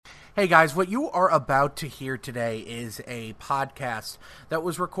Hey guys, what you are about to hear today is a podcast that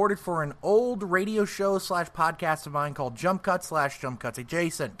was recorded for an old radio show slash podcast of mine called Jump Cuts slash Jump Cuts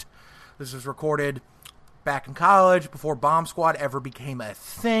Adjacent. This was recorded back in college before Bomb Squad ever became a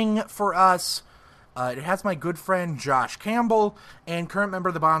thing for us. It has my good friend Josh Campbell and current member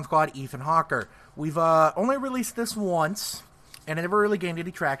of the Bomb Squad, Ethan Hawker. We've only released this once, and it never really gained any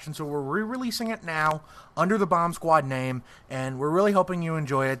traction, so we're re-releasing it now under the Bomb Squad name, and we're really hoping you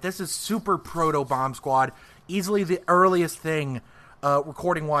enjoy it. This is super proto-Bomb Squad, easily the earliest thing,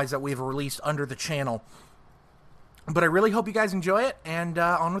 recording-wise, that we've released under the channel. But I really hope you guys enjoy it, and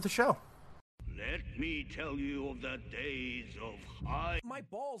on with the show. Let me tell you of the days of high... My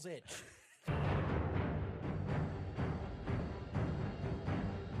balls itch.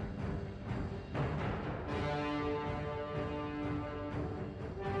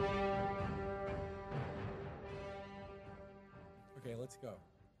 Okay, let's go.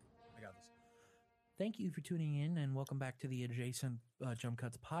 I got this. Thank you for tuning in and welcome back to the Adjacent Jump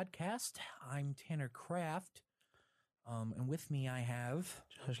Cuts podcast. I'm Tanner Kraft. And with me I have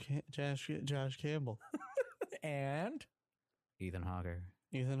Josh Campbell. and Ethan Hawker.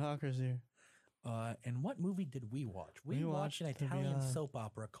 Ethan Hawker's here. and what movie did we watch? We watched an The Italian Beyond. soap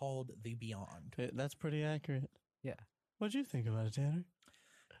opera called The Beyond. That's pretty accurate. Yeah. What'd you think about it, Tanner?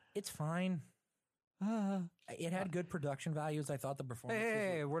 It's fine. It had good production values. I thought the performance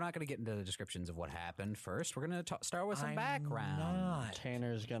Hey, we're not going to get into the descriptions of what happened first. We're going to start with some I'm background. not.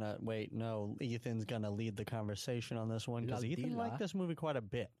 Tanner's gonna Ethan's gonna lead the conversation on this one because La Ethan Dila. liked this movie quite a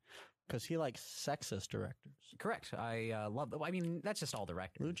bit because he likes sexist directors. Correct. I love. I mean, that's just all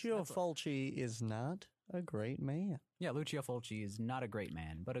directors. Lucio That's- Fulci is not a great man. Yeah, Lucio Fulci is not a great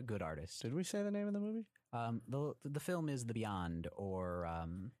man, but a good artist. Did we say the name of the movie? The film is The Beyond, or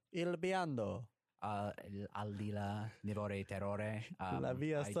Il Biondo. Al di là Nivore Terrore. La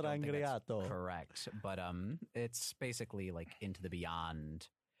Via I don't think that's Strangriato. correct, but it's basically like Into the Beyond,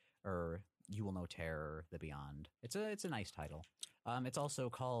 or You Will Know Terror, The Beyond. It's a nice title. It's also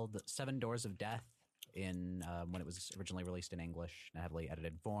called Seven Doors of Death in when it was originally released in English in a heavily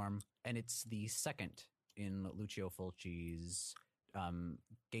edited form, and it's the second in Lucio Fulci's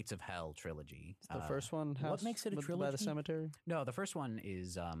Gates of Hell trilogy. Is the first one what House makes it a by the trilogy? cemetery? No, the first one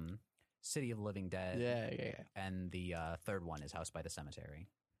is City of the Living Dead. Yeah. And the third one is House by the Cemetery.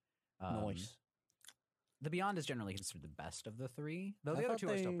 Nice. The Beyond is generally considered the best of the three, though I the other thought two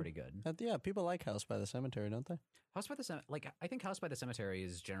are still they- pretty good. Yeah, people like House by the Cemetery, don't they? House by the I think House by the Cemetery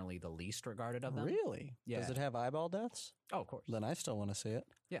is generally the least regarded of them. Really? Yeah. Does it have eyeball deaths? Oh, of course. Then I still want to see it.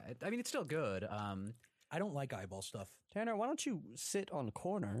 Yeah, I mean it's still good. I don't like eyeball stuff. Tanner, why don't you sit on the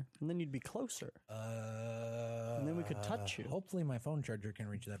corner and then you'd be closer? And then we could touch you. Hopefully my phone charger can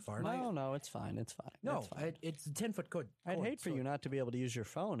reach that far. No, it's fine. It's fine. No, it's fine. it's a 10-foot cord. I'd hate for you not to be able to use your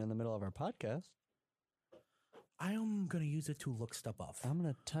phone in the middle of our podcast. I am going to use it to look stuff up. I'm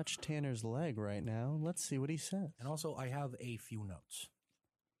going to touch Tanner's leg right now. Let's see what he says. And also, I have a few notes.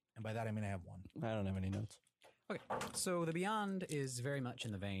 And by that, I mean I have one. I don't have any notes. Okay, so The Beyond is very much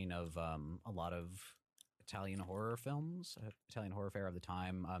in the vein of a lot of Italian horror films, Italian horror fare of the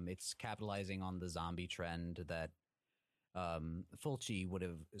time. It's capitalizing on the zombie trend that Fulci would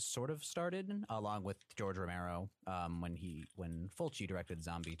have sort of started, along with George Romero, when Fulci directed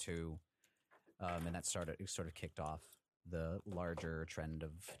Zombie 2, and that sort of kicked off the larger trend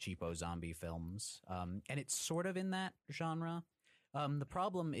of cheapo zombie films. And it's sort of in that genre. The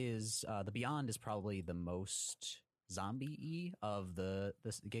problem is The Beyond is probably the most zombie-y of the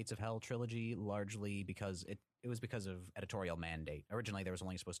Gates of Hell trilogy, largely because it was because of editorial mandate. Originally, there was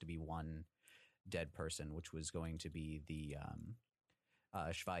only supposed to be one dead person, which was going to be the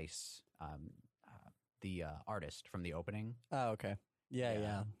Schweiss, the artist from the opening. Oh, okay.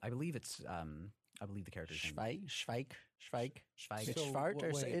 Yeah. I believe it's I believe the character's name. Schweik. Schweig. It's So, Schwart,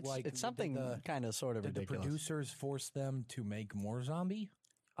 or wait, like, it's something did kind of sort of Did the ridiculous. producers force them to make more zombie?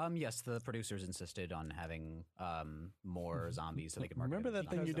 Yes, the producers insisted on having more zombies so they could market Remember it as that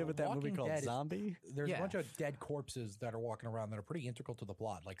thing zombies. you did with that movie Walking called Dead is- Zombie? There's Yeah. a bunch of dead corpses that are walking around that are pretty integral to the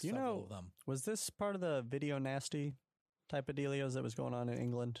plot, like Do you several know- of them. Was this part of the video nasty type of dealios that was going on in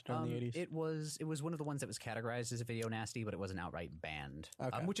England during the 80s? It was one of the ones that was categorized as a video nasty, but it wasn't outright banned,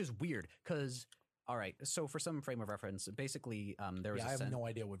 Okay. which is weird because. All right, so for some frame of reference, basically, there was Yeah, I have no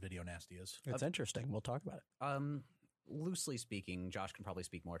idea what video nasty is. It's interesting. We'll talk about it. Loosely speaking, Josh can probably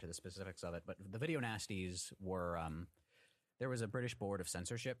speak more to the specifics of it, but the video nasties were there was a British board of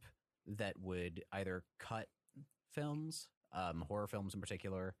censorship that would either cut films, horror films in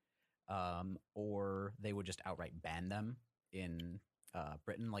particular, or they would just outright ban them in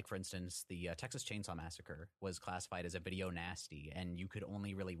Britain. Like, for instance, the Texas Chainsaw Massacre was classified as a video nasty, and you could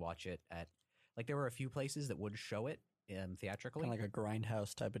only really watch it at, like, there were a few places that would show it theatrically. Kind of like a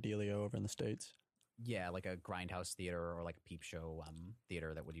grindhouse type of dealio over in the States. Yeah, like a grindhouse theater or like a peep show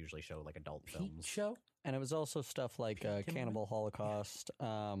theater that would usually show like adult Peep films. show? And it was also stuff like Timberland? Cannibal Holocaust,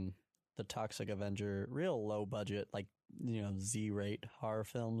 The Toxic Avenger, real low budget, like, Z-rate horror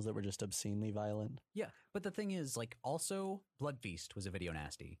films that were just obscenely violent. Yeah, but the thing is, like, also Blood Feast was a video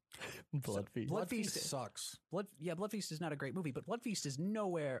nasty. Blood Feast. Blood Feast Feast sucks. Blood Feast is not a great movie, but Blood Feast is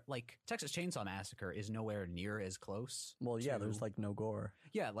nowhere like Texas Chainsaw Massacre is nowhere near as close. Well, yeah, to- there's like no gore.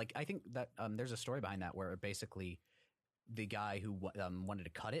 Yeah, like I think that there's a story behind that where basically the guy who wanted to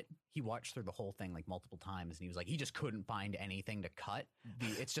cut it, he watched through the whole thing like multiple times, and he was like, he just couldn't find anything to cut.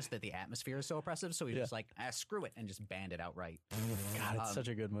 It's just that the atmosphere is so oppressive, so he was just like, screw it, and just banned it outright. God, it's such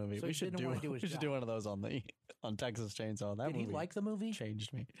a good movie. so We he should didn't do wanna do his we should do job. one of those on Texas Chainsaw. That Did he movie like the movie?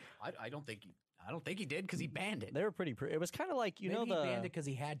 changed me. I don't think he did because he banned it. They were pretty. It was kind of like Maybe he banned it because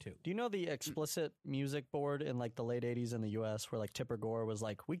he had to. Do you know the explicit music board in like the late '80s in the U.S. where like Tipper Gore was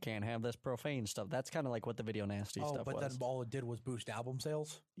like, we can't have this profane stuff. That's kind of like what the video nasty Oh, stuff but was. then all it did was boost album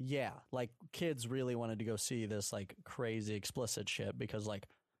sales? Yeah, like kids really wanted to go see this like crazy explicit shit because like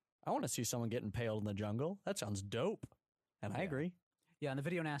I want to see someone get impaled in the jungle. That sounds dope, and I Yeah. agree. Yeah, and the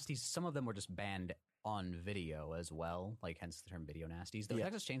video nasties, some of them were just banned on video as well, like hence the term video nasties. The Yeah.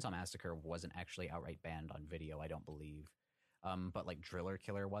 Texas Chainsaw Massacre wasn't actually outright banned on video, I don't believe. But like Driller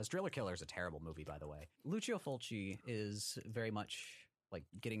Killer was. Driller Killer is a terrible movie, by the way. Lucio Fulci is very much like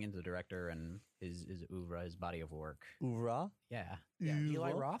getting into the director and his oeuvre, his body of work. Ouvra, Yeah. Yeah,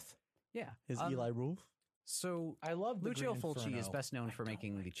 Eli Ouvra? Roth? Yeah. His Eli Roof. So I love the Lucio Green Fulci is Inferno. best known for I don't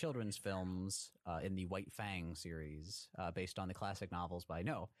making like the children's films in the White Fang series, based on the classic novels by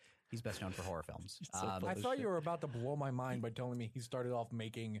he's best known for horror films. So full I of thought shit. you were about to blow my mind by telling me he started off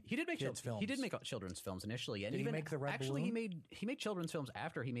making He did make kids' films. He did make children's films initially, and Did he even make The Red actually Balloon? he made children's films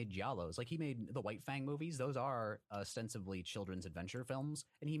after he made giallos. Like he made the White Fang movies; those are ostensibly children's adventure films,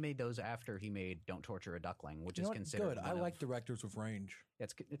 and he made those after he made Don't Torture a Duckling, which You is know what? considered Good. I one of- like directors with range.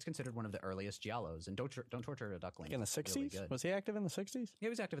 it's considered one of the earliest giallos, and Don't Torture a Duckling In the is really '60s, good. was he active in the '60s? Yeah, he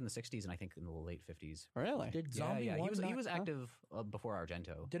was active in the '60s and I think in the late '50s. Really? Did Zombie yeah, One he was not- active before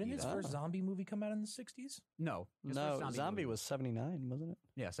Argento. Didn't his either. first zombie movie come out in the 60s? No, his No, first Zombie movie was '79, wasn't it?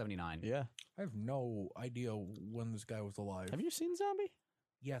 yeah 79. Yeah. I have no idea when this guy was alive. Have you seen Zombie?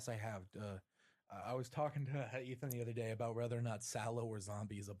 Yes, I have. I was talking to Ethan the other day about whether or not Sallow or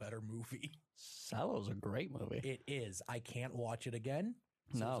Zombie is a better movie. Sallow's a great movie. It is. I can't watch it again.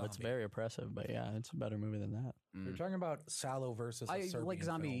 so No, it's Zombie. very oppressive, but yeah, it's a better movie than that. We're talking about Sallow versus a I Serbian like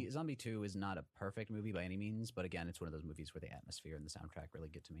Zombie. film. Zombie 2 is not a perfect movie by any means, but again, it's one of those movies where the atmosphere and the soundtrack really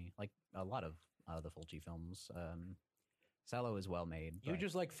get to me. Like a lot of the Fulci films. Sallow is well made. You but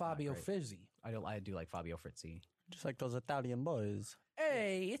just like Fabio great. Fizzi. I do like Fabio Frizzi. Just like those Italian boys.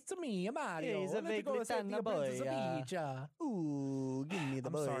 Hey, it's me, Mario. Hey, it's a Let's go big set the Litana Princess boy, of Peach. Ooh, give me the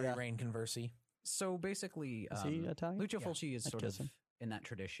I'm boy. sorry, Rain Conversy. So basically, Is he Italian? Lucio Yeah. Fulci is I'd sort kiss of him. in that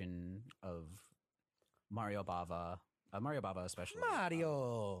tradition of Mario Bava. Mario Bava especially.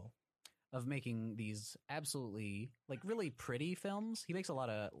 Mario. Of making these absolutely like really pretty films. He makes a lot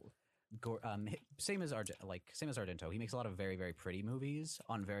of same as Argento. He makes a lot of very, very pretty movies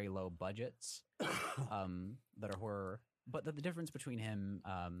on very low budgets that are horror. But the difference between him,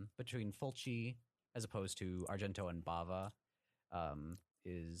 between Fulci as opposed to Argento and Bava,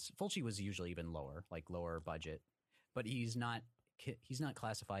 is Fulci was usually even lower, like lower budget, but he's not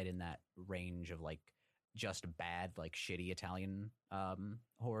classified in that range of like just bad, like shitty Italian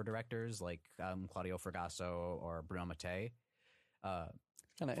horror directors like Claudio Fragasso or Bruno Mattei.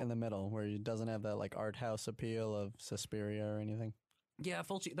 Kind of in the middle, where he doesn't have that like art house appeal of Suspiria or anything. Yeah,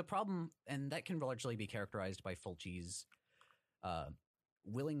 Fulci. The problem, and that can largely be characterized by Fulci's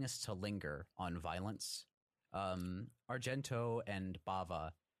willingness to linger on violence. Argento and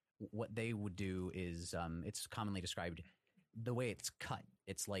Bava, what they would do is, it's commonly described the way it's cut.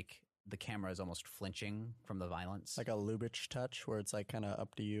 It's like the camera is almost flinching from the violence. Like a Lubitsch touch, where it's like kind of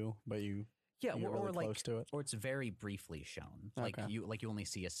up to you, but you yeah, get or really like, close to it. or it's very briefly shown. Like Okay. you only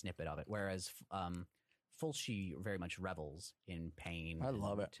see a snippet of it. Whereas Fulci very much revels in pain. I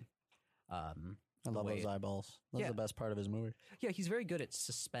love it. I I love those eyeballs. That's Yeah. the best part of his movie. Yeah, he's very good at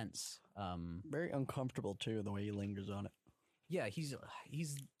suspense. Very uncomfortable too, the way he lingers on it. Yeah, he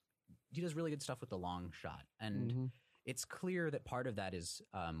does really good stuff with the long shot, and Mhm. it's clear that part of that is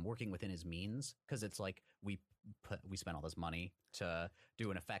working within his means, because it's like we we spent all this money to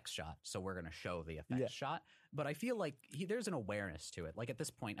do an effects shot, so we're going to show the effects shot. But I feel like there's an awareness to it. Like at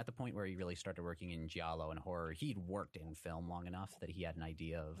the point where he really started working in giallo and horror, he'd worked in film long enough that he had an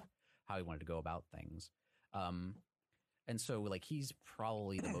idea of how he wanted to go about things. And so like he's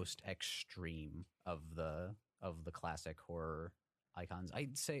probably the most extreme of the classic horror icons,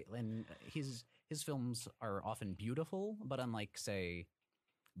 I'd say. And his films are often beautiful, but unlike, say,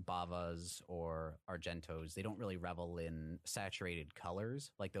 Bava's or Argento's, they don't really revel in saturated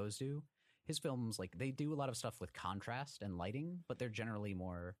colors like those do. His films, like, they do a lot of stuff with contrast and lighting, but they're generally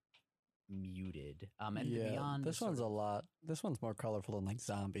more muted. And beyond this one's this one's more colorful than like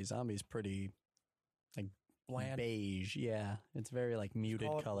Zombie's pretty like Bland. beige. Yeah, it's very like muted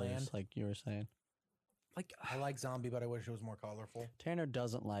call it colors, bland. like you were saying. like I like Zombie, but I wish it was more colorful. Tanner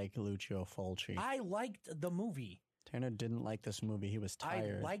doesn't like Lucio Fulci. I liked the movie. Tanner didn't like this movie. He was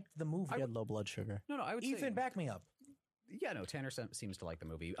tired. I liked the movie. He had low blood sugar. no, I would Ethan, say, back me up. yeah, no, Tanner seems to like the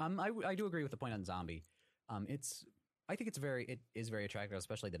movie. I do agree with the point on Zombie. I think it is very attractive,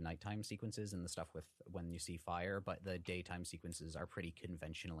 especially the nighttime sequences and the stuff with when you see fire. But the daytime sequences are pretty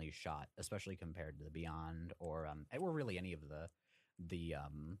conventionally shot, especially compared to the Beyond or really any of the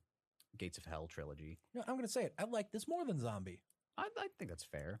Gates of Hell trilogy. No, I'm going to say it. I like this more than Zombie. I think that's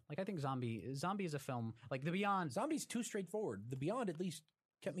fair. Like, I think Zombie is a film like the Beyond. Zombie's too straightforward. The Beyond at least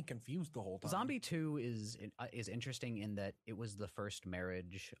kept me confused the whole time. Zombie 2 is interesting in that it was the first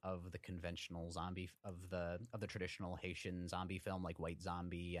marriage of the conventional zombie of the traditional Haitian zombie film, like White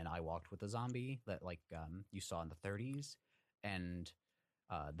Zombie and I Walked with a Zombie, that like you saw in the 30s, and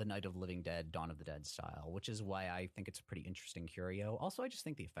the Night of the Living Dead, Dawn of the Dead style, which is why I think it's a pretty interesting curio. Also, I just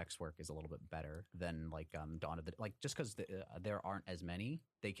think the effects work is a little bit better than like Dawn of the, like, just because there aren't as many,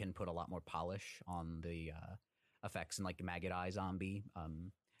 they can put a lot more polish on the effects. And like Maggot Eye Zombie,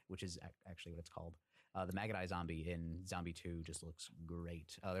 which is actually what it's called. The Maggot Eye Zombie in Zombie 2 just looks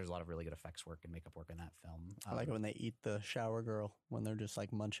great. There's a lot of really good effects work and makeup work in that film. I like it when they eat the shower girl when they're just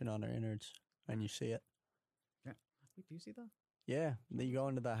like munching on her innards and you see it. Yeah. Wait, do you see that? Yeah, then you go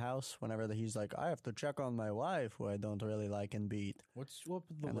into the house whenever he's like, I have to check on my wife, who I don't really like and beat. What's what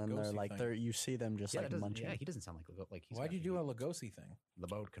the And then they're Lugosi like, thing? you see them just Yeah, like munching. yeah, he doesn't sound like he's. Why'd got you do a the- Lugosi thing? The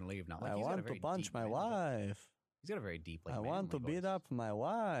boat can leave now. Like, I he's got a want to very punch deep my manly- wife. He's got a very deep. Like, I want to manly beat voice. up my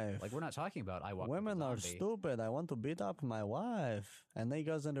wife. Like, we're not talking about I Walk with a Women are Zombie. stupid. I want to beat up my wife. And then he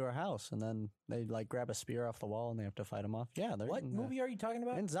goes into her house, and then they like grab a spear off the wall, and they have to fight him off. Yeah, they're What movie are you talking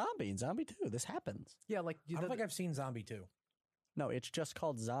about? In Zombie 2. This happens. Yeah, like I don't think I've seen Zombie 2. No, it's just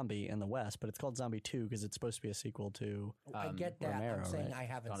called Zombie in the West, but it's called Zombie 2 because it's supposed to be a sequel to. I get that. Romero, I'm saying right? I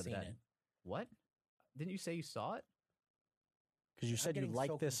haven't Dawn of the seen Dead. it. What? Didn't you say you saw it? Because you I'm said you getting like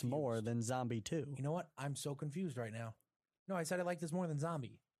so this more confused. than Zombie 2. You know what? I'm so confused right now. No, I said I like this more than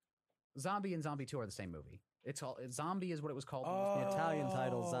Zombie. Zombie and Zombie 2 are the same movie. It's all Zombie is what it was called. The Italian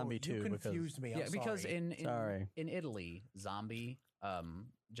title, Zombie You 2, because- confused me. I'm yeah, because sorry. in Italy, Zombie,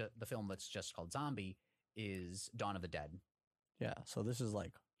 the film that's just called Zombie is Dawn of the Dead. Yeah, so this is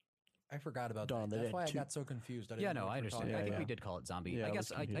like. I forgot about Dawn of that. the That's Dead why I 2. got so confused. I didn't Yeah, know no, what I you were understand. talking I think about. we did call it Zombie. Yeah, I it guess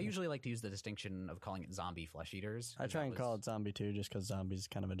was I confusing. usually like to use the distinction of calling it Zombie Flesh Eaters. I try and call it Zombie 2 just because Zombie is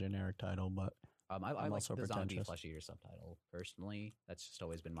kind of a generic title, but I I'm like also the Zombie pretentious. Flesh Eater subtitle personally. That's just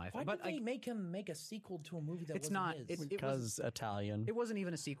always been my Why thing. But did they make him make a sequel to a movie that It's wasn't not- his? it- because Italian. it wasn't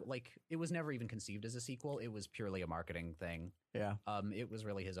even a sequel. Like, it was never even conceived as a sequel. It was purely a marketing thing. Yeah. It was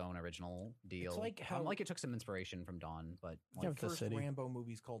really his own original deal. It's like how- like it took some inspiration from Dawn, but Like, Yeah, with the first city. Rambo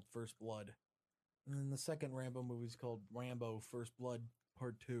movie's called First Blood, and then the second Rambo movie's called Rambo First Blood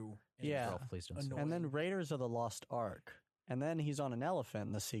Part 2. And Yeah. Girl, please don't. Annoying. And then Raiders of the Lost Ark. And then he's on an elephant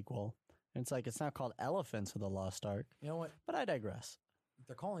in the sequel. And it's like, it's not called Elephants of the Lost Ark. You know what? But I digress.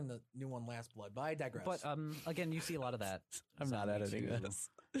 They're calling the new one Last Blood, but I digress. But again, you see a lot of that. I'm not Zombie editing 2.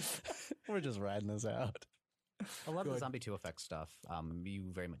 this. We're just riding this out. A lot of the Good. Zombie 2 effect stuff.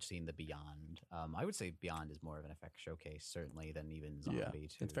 You very much seen the Beyond. I would say Beyond is more of an effect showcase, certainly, than even Zombie Yeah, 2.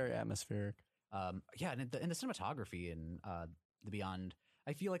 it's very atmospheric. Yeah, and the cinematography in the Beyond,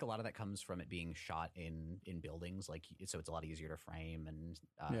 I feel like a lot of that comes from it being shot in buildings, like, so it's a lot easier to frame and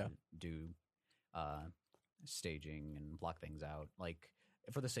do staging and block things out. Like,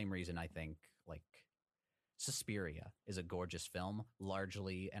 for the same reason, I think like Suspiria is a gorgeous film,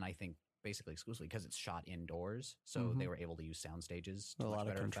 largely, and I think basically exclusively because it's shot indoors, so Mhm. they were able to use sound stages. To A much lot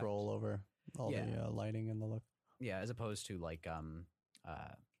of better effect. control over all Yeah. the lighting and the look. Yeah, as opposed to like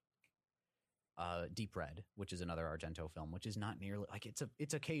Deep Red, which is another Argento film, which is not nearly like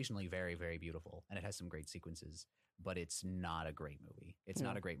it's occasionally very, very beautiful and it has some great sequences, but it's not a great movie. It's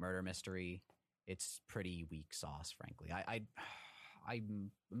not a great murder mystery. It's pretty weak sauce, frankly.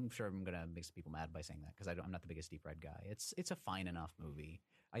 I'm sure I'm gonna make some people mad by saying that because I'm not the biggest Deep Red guy. It's a fine enough movie.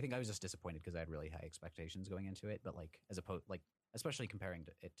 I think I was just disappointed because I had really high expectations going into it. But like as opposed, like especially comparing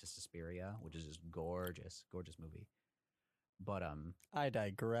it to Suspiria, which is just gorgeous movie. But I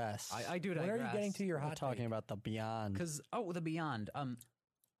digress. I do digress. When are you getting to your We're hot talking take? about The Beyond. Because The Beyond.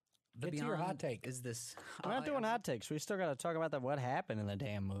 The Get to your hot Beyond take. is this. We're not doing hot takes. We still got to talk about what happened in the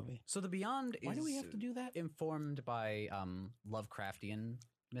damn movie. So The Beyond is. Why do we have to do that? Informed by Lovecraftian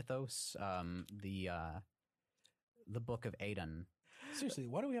mythos, the Book of Aden. Seriously,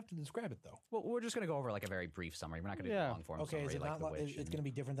 why do we have to describe it though? Well, we're just going to go over like a very brief summary. We're not going to do a long form Okay, summary is it like not The like Witch. it's going to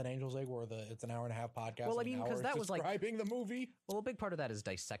be different than Angel's Egg, where it's an hour and a half podcast? Well, I and mean, an 'cause hour that is was, like- describing the movie. Well, a big part of that is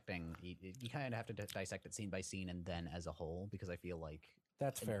dissecting. You kind of have to dissect it scene by scene and then as a whole because I feel like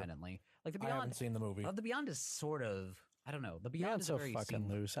That's fair. independently, like The I haven't Beyond. seen the movie. The Beyond is sort of. I don't know. The Beyond Beyond's is so very fucking scene-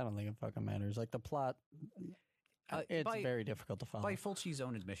 loose. I don't think it fucking matters. Like the plot, it's by- very difficult to follow. By Fulci's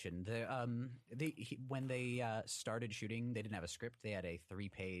own admission, when they started shooting, they didn't have a script. They had a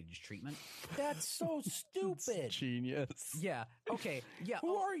 3-page treatment. That's so stupid. Genius. Yeah. Okay. Yeah.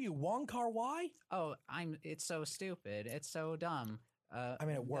 Who are you, Wong Kar Wai? Oh, it's so stupid. It's so dumb. I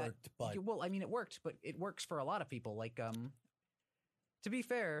mean, it worked, but Well, I mean, it worked, but it works for a lot of people. Like, to be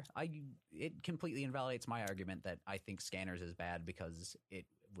fair, it completely invalidates my argument that I think Scanners is bad because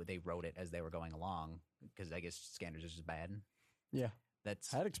they wrote it as they were going along. Because I guess Scanners is just bad. Yeah.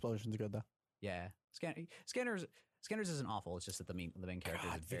 That's Head Explosion's good though. yeah. Scanners isn't awful. It's just that the main character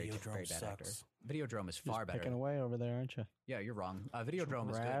God, is a very Videodrome bad actor. sucks. Videodrome is far Just better. picking away over there, aren't you? Yeah, you're wrong. Videodrome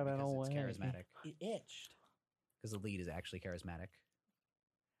is good Driving because away. it's charismatic. it itched. Because the lead is actually charismatic.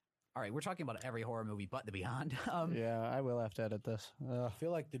 All right, we're talking about every horror movie but The Beyond. Yeah, I will have to edit this. I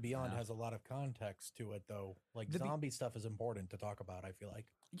feel like The Beyond Yeah. has a lot of context to it, though. Like The Be- zombie stuff is important to talk about. I feel like.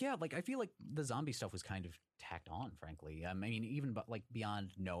 Yeah, like I feel like the zombie stuff was kind of tacked on, frankly. I mean, even but like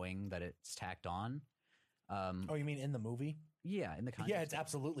beyond knowing that it's tacked on. Oh, you mean in the movie? Yeah, in the context. Yeah, it's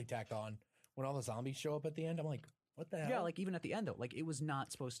absolutely tacked on. When all the zombies show up at the end, I'm like, what the hell? Yeah, like even at the end though, like it was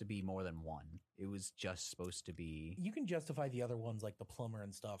not supposed to be more than one. It was just supposed to be. you can justify the other ones, like the plumber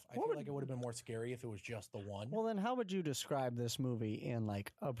and stuff. I feel like it would have been more scary if it was just the one. Well, then how would you describe this movie in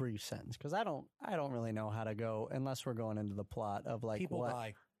like a brief sentence? Because I don't really know how to go unless we're going into the plot of like People what,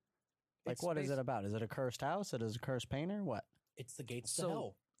 die. like It's what is basi- it about? Is it a cursed house? It is a cursed painter? What? It's the gates to So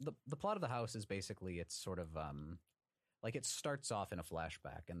hell. the plot of the house is basically it's sort of like it starts off in a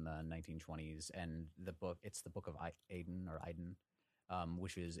flashback in the 1920s, and it's the book of Aden,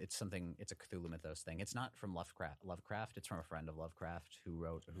 which is it's a Cthulhu mythos thing. It's not from Lovecraft. It's from a friend of Lovecraft who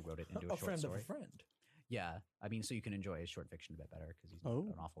wrote it into a A short friend story. of a friend. Yeah, I mean, so you can enjoy his short fiction a bit better because he's not Oh.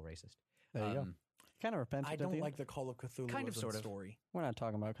 an awful racist. There you go. Kind of repented. I at the don't end. like the Call of Cthulhu Kind of, as a sort of. story. We're not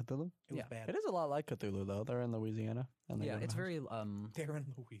talking about Cthulhu. It was Yeah. bad. It is a lot like Cthulhu though. They're in Louisiana. And they Yeah, live in it's a house. very They're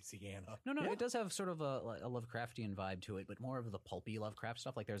in Louisiana. no, Yeah. it does have sort of a Lovecraftian vibe to it, but more of the pulpy Lovecraft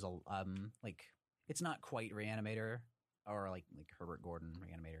stuff. Like there's a like it's not quite Reanimator or like Herbert Gordon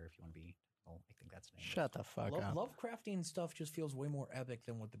Reanimator if you want to be. Well, I think that's the name. Shut the fuck up. Lovecraftian stuff just feels way more epic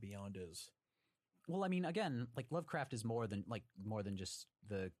than what the Beyond is. Well, I mean, again, like Lovecraft is more than just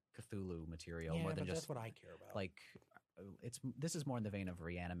the Cthulhu material, Yeah, more than but just that's what I care about. like this is more in the vein of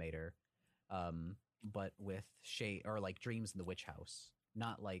Reanimator, but with shade or like Dreams in the Witch House,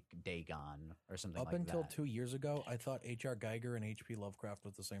 not like Dagon or something Up like until that. 2 years ago, I thought H.R. Geiger and H.P. Lovecraft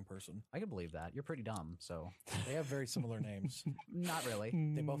was the same person. I can believe that. You're pretty dumb, so They have very similar names. not really.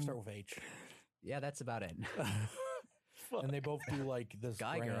 They both start with H. Yeah, that's about it. And they both do like this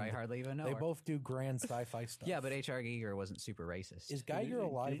Geiger, grand, I hardly even know. They her. both do grand sci-fi stuff. Yeah, but H.R. Giger wasn't super racist. Is Geiger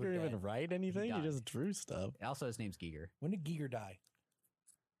alive Giger or even dead? write anything? He died. just drew stuff. Also, his name's Giger. When did Giger die?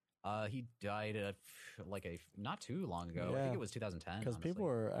 He died not too long ago. I Yeah. think it was 2010. Because honestly.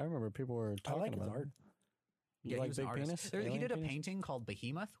 I remember people were I talking like his about art. it. Yeah, like he was an big artist. penis? He Alien did a penis? painting called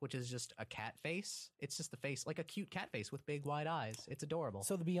Behemoth, which is just a cat face. It's just the face, like a cute cat face with big wide eyes. It's adorable.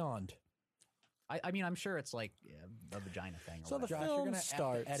 So the Beyond. I mean, I'm sure it's like a vagina thing. Or So the whatever. Josh, you're film gonna have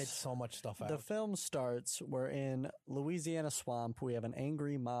starts. to edit so much stuff out. The film starts. We're in Louisiana swamp. We have an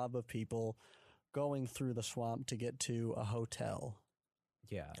angry mob of people going through the swamp to get to a hotel.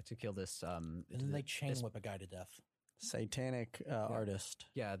 Yeah, to kill this. and then they chain this, whip a guy to death. Satanic artist.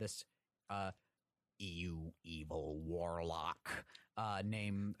 Yeah, this you evil warlock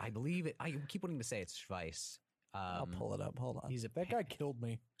name. I believe it. I keep wanting to say it's Schweiss. I'll pull it up. Hold on. He's a That guy killed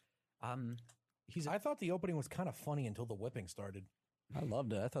me. He's a I thought the opening was kind of funny until the whipping started. I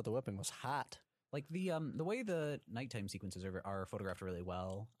loved it. I thought the whipping was hot. like the way the nighttime sequences are photographed really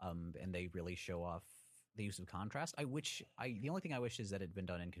well, and they really show off the use of contrast. The only thing I wish is that it had been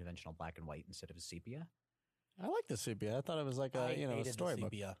done in conventional black and white instead of sepia. I like the sepia. I thought it was like I a hated the storybook.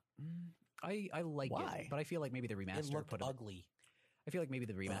 sepia. I like Why? it, but I feel like maybe the It remaster looked put ugly. I feel like maybe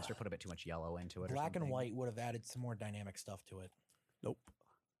the remaster put a bit too much yellow into it. or Black and something. white would have added some more dynamic stuff to it. Nope.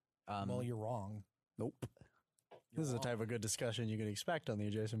 Well, you're wrong. Nope. This is the type of good discussion you can expect on the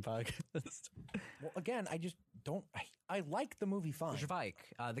Adjacent podcast. Well, again, I just don't. I like the movie fine. Schweik.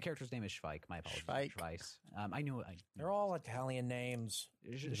 The character's name is Schweik. My apologies. Schweik. Schweiss. I knew. They're all Italian names.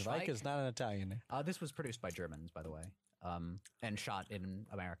 Schweik is not an Italian name. This was produced by Germans, by the way, and shot in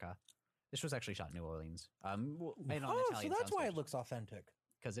America. This was actually shot in New Orleans. And on Oh, so Italian that's why it looks authentic.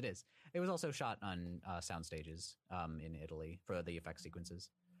 because it is. It was also shot on sound stages in Italy for the effect sequences.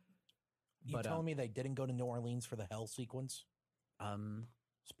 You telling me they didn't go to New Orleans for the hell sequence?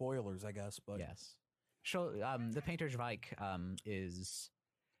 Spoilers, I guess, but Yes. So the painter Schweik is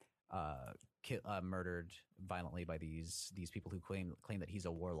murdered violently by these people who claim that he's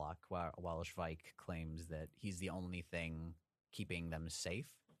a warlock, while Schweik claims that he's the only thing keeping them safe.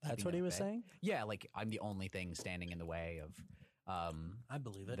 That's keeping what them he at was bay. saying? Yeah, like I'm the only thing standing in the way of I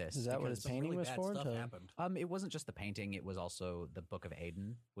believe it. this. Is that what his because- Some painting really was bad for? stuff To- happened. It wasn't just the painting; it was also the Book of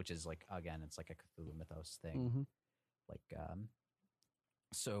Aden, which is like again, it's like a Cthulhu mythos thing. Mhm. Like,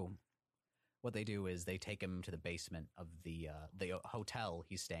 so what they do is they take him to the basement of the hotel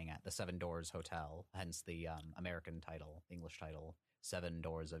he's staying at, the Seven Doors Hotel, hence the American title, English title, Seven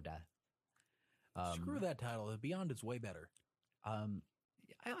Doors of Death. Screw that title. The Beyond is way better.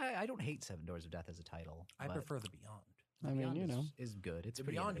 I don't hate Seven Doors of Death as a title. I but prefer the Beyond. I mean, Beyond you know, is good. It's The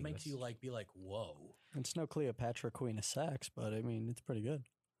pretty Beyond ambiguous. makes you be like, whoa. it's no Cleopatra, Queen of Sex, but I mean, it's pretty good.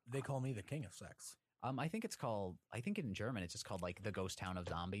 They call me the King of Sex. I think it's called. I think in German it's just called like the Ghost Town of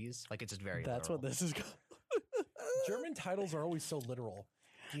Zombies. Like it's just very. That's literal. what this is called. German titles are always so literal.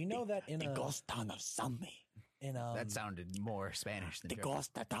 Do you know that in Town of Zombie. That sounded more Spanish than German.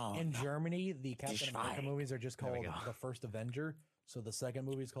 Town. in Germany, the Captain America Schweig. movies are just There we called go. The First Avenger. So the second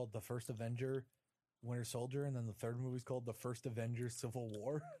movie is called The First Avenger, Winter Soldier, and then the third movie is called The First Avenger, Civil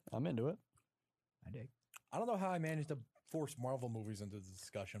War. I'm into it. I dig. I don't know how I managed to force Marvel movies into the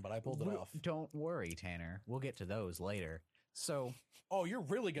discussion, but I pulled it off. Don't worry, Tanner. We'll get to those later. So Oh, you're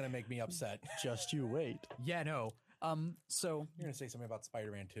really gonna make me upset. Just you wait. yeah, no. So You're gonna say something about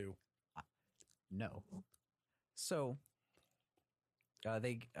Spider-Man 2. no. So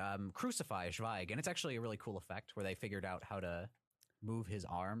they crucify Schweig, and it's actually a really cool effect where they figured out how to move his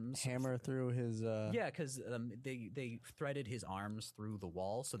arms. Hammer through his. Yeah, because they threaded his arms through the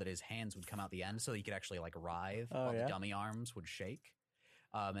wall so that his hands would come out the end, so he could actually like writhe Oh, while yeah? the dummy arms would shake.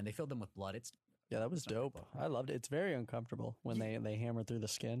 And they filled them with blood. It's Yeah, that was It's not very dope. cool. I loved it. It's very uncomfortable when they hammer through the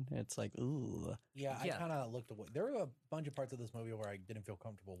skin. It's like, ooh, Yeah, I Yeah. kind of looked away. There were a bunch of parts of this movie where I didn't feel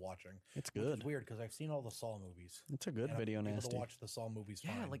comfortable watching. it's Which good. is weird because I've seen all the Saw movies. It's a good and video I'm able nasty. to watch the Saw movies.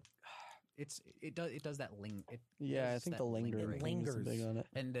 yeah, fine. like it does that Yeah, I does think that the lingering It thing is lingers. big on it.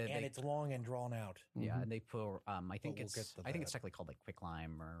 and and they, it's long and drawn out. yeah, Mhm. and they pour I think we'll it's get to I think it's that. technically called like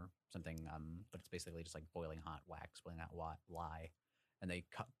quicklime or something. But it's basically just like boiling hot wax, boiling hot lye, and they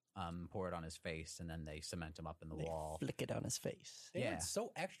pour it on his face, and then they cement him up in the They wall. flick it on his face. They Yeah. went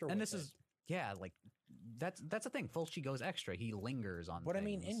so extra. And with this it. is like that's the thing. Fulci goes extra. He lingers on. But I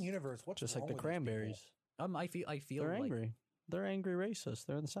mean, things. in universe, what's Just like wrong the with these people? cranberries. I feel They're like angry. They're angry racists.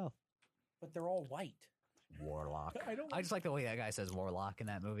 They're in the South. But they're all white. warlock. I don't. I just like the way that guy says warlock in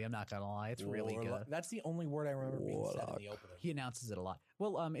that movie. I'm not gonna lie, it's really Warlock. good. That's the only word I remember being said in the Warlock. opening. He announces it a lot.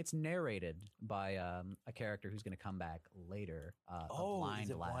 Well, it's narrated by a character who's going to come back later. A blind is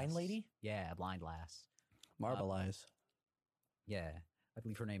it lass. Blind Lady? Yeah, a blind lass. Marble Eyes. Yeah, I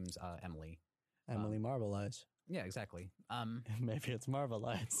believe her name's Emily. Emily Marble Eyes. Yeah, exactly. Maybe it's Marble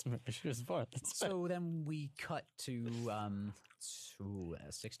Eyes. Maybe she was born. So then we cut to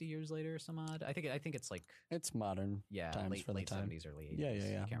 60 years later, some odd. I think it's like It's modern. yeah, times late for the late time. 70s, early 80s. Yeah, yeah, I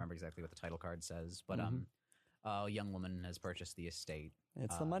yeah. can't remember exactly what the title card says, but Mhm. a young woman has purchased the estate.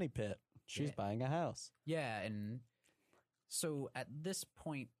 It's the money pit. She's yeah. buying a house. Yeah, and so at this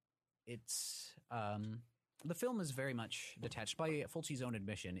point, it's the film is very much detached. By Fulci's own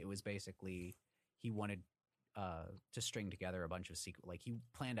admission, it was basically he wanted to string together a bunch of like he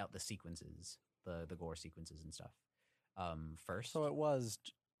planned out the sequences, the gore sequences and stuff first. So it was.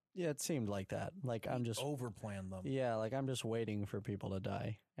 Yeah, it seemed like that. Like I'm just. overplanned them. Yeah, like I'm just waiting for people to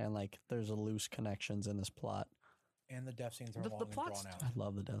die, and like there's a loose connections in this plot. And the death scenes are The long and plot's- drawn I out.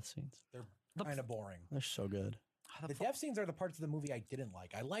 love the death scenes. They're the- kind of boring. They're so good. The death scenes are the parts of the movie I didn't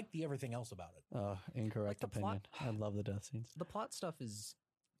like. I liked the everything else about it. Oh, incorrect Like the opinion. plot- I love the death scenes. The plot stuff is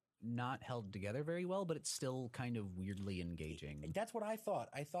not held together very well, but it's still kind of weirdly engaging. That's what I thought.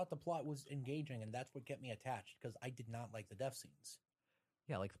 I thought the plot was engaging, and that's what kept me attached because I did not like the death scenes.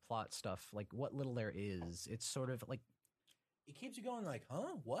 yeah, like the plot stuff, like what little there is, it's sort of like It keeps you going like,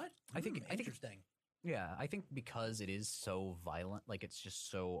 huh? What? I think Interesting. yeah, I think because it is so violent, like it's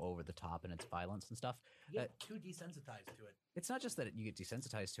just so over the top in its violence and stuff. You get too desensitized to it. It's not just that you get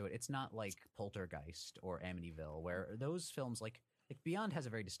desensitized to it. It's not like Poltergeist or Amityville, where those films like Beyond has a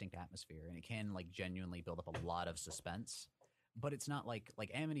very distinct atmosphere and it can like genuinely build up a lot of suspense. But it's not like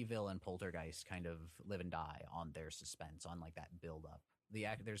Amityville and Poltergeist kind of live and die on their suspense, on like that build up.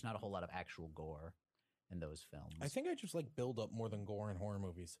 There's not a whole lot of actual gore in those films. I think I just like build up more than gore in horror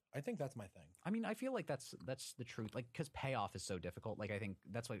movies. I think that's my thing. I mean, I feel like that's the truth. Like, because payoff is so difficult. Like, I think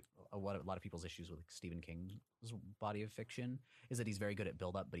that's why a lot of people's issues with like, Stephen King's body of fiction is that he's very good at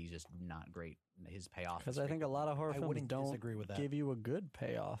build up, but he's just not great. His payoff. Because I think a lot of horror films don't disagree with that. give you a good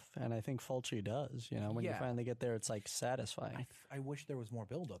payoff, and I think Fulci does. You know, when you finally get there, it's like satisfying. I wish there was more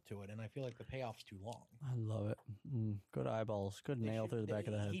build up to it, and I feel like the payoff's too long. I love it. Good eyeballs. Good nail through the back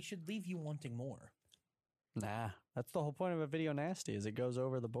of the head. He should leave you wanting more. Nah, that's the whole point of a video nasty is it goes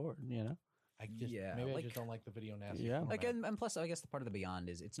over the board, you know? Maybe I just don't like the video nasty. Yeah. format. Again, and plus, I guess the part of the Beyond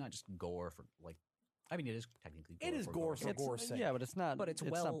is it's not just gore for like. I mean, it is technically gore. It is gore for gore's sake. Yeah, but it's not. But it's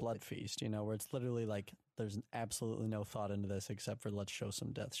not Blood Feast, you know, where it's literally like there's absolutely no thought into this except for let's show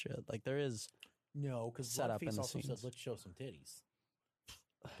some death shit. Like there is No, because set up in the also said, scenes. let's show some titties.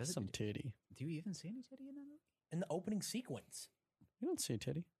 Does it some do- titty. Do you even see any titty in that movie? In the opening sequence, You don't see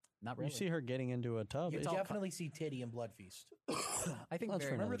titty. Not really. You see her getting into a tub. you It's- definitely see titty in Blood Feast. I think That's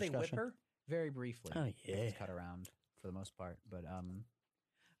very, for Remember another they whip discussion. her? very briefly. Oh, It's yeah. cut around for the most part, but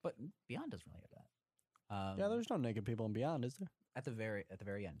Beyond doesn't really have that. Yeah, there's no naked people in Beyond, is there? at the very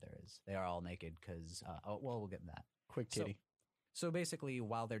end there is. They are all naked because we'll get in that. Quick So- titty. So basically,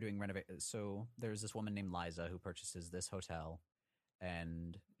 while they're doing so there's this woman named Liza who purchases this hotel,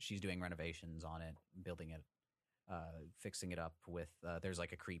 and she's doing renovations on it, building it, fixing it up with. There's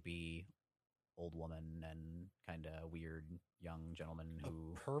like a creepy old woman and kind of weird young gentleman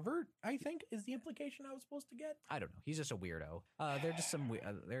who Pervert, I think, is the implication I was supposed to get. I don't know. He's just a weirdo. They're just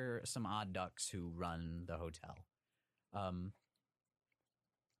they're some odd ducks who run the hotel.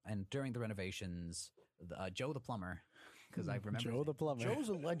 And during the renovations, Joe the plumber, because I remember Joe the plumber. Joe's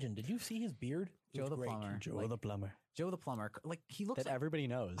a legend. Did you see his beard? It Joe was the great. plumber. Joe like, the plumber. Joe the plumber, like he looks That like. everybody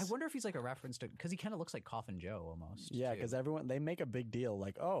knows. I wonder if he's like a reference to because he kind of looks like Coffin Joe almost. Yeah, too. because they make a big deal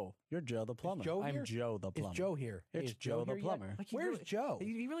like, oh, you're Joe the plumber. Joe I'm here? Joe the plumber. Is Joe here? It's Is Joe Joe the here yet? plumber. Like, he Where's really- Joe?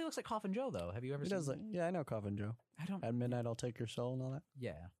 He really looks like Coffin Joe though. Have you ever He seen? does like, yeah, I know Coffin Joe. I don't. At midnight, I'll take your soul and all that.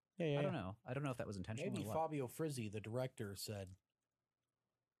 Yeah. Yeah, I don't know. I don't know if that was intentional. Maybe or what. Fabio Frizzi, the director, said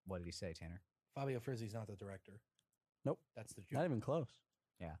What did he say, Tanner? Fabio Frizzi's not the director. Nope. That's the Not joke. even close.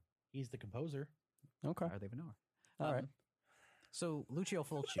 He's the composer. Okay. Are they even know? All right. So Lucio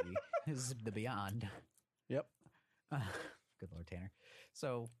Fulci is the Beyond. Yep. Good Lord, Tanner.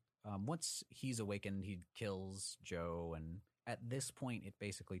 So once he's awakened, he kills Joe, and at this point, it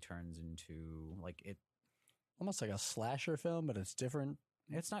basically turns into like it. Almost like a slasher film, but it's different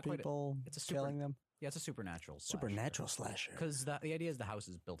It's not quite. people it's a super- killing them. Yeah, it's a supernatural. Supernatural slasher. Because the idea is the house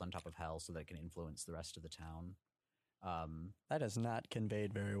is built on top of hell, so that it can influence the rest of the town. That is not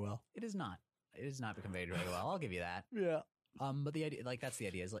conveyed very well. It is not. It is not conveyed very well. I'll give you that. Yeah. But the idea, like that's the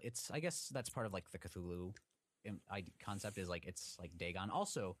idea. Is like, it's. I guess that's part of like the Cthulhu concept. Is like it's like Dagon.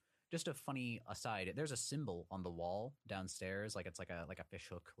 Also, just a funny aside. There's a symbol on the wall downstairs. Like it's like a fish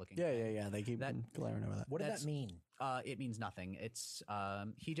hook looking. Yeah, thing. yeah. They keep That- glaring over that. What does That's- that mean? It means nothing. It's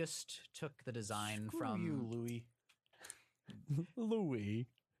he just took the design Screw from. you, Louis. Louis.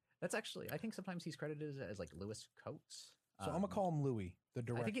 That's actually. I think sometimes he's credited as like Louis Coates. So I'm gonna call him Louis, the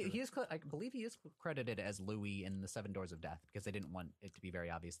director. I think he is. I believe he is credited as Louis in the Seven Doors of Death because they didn't want it to be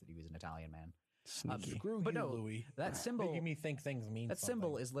very obvious that he was an Italian man. Sneaky. Screw But you, no, Louis. that symbol- making me think things mean That something.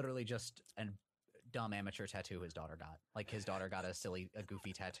 symbol is literally just a dumb amateur tattoo his daughter got. Like his daughter got a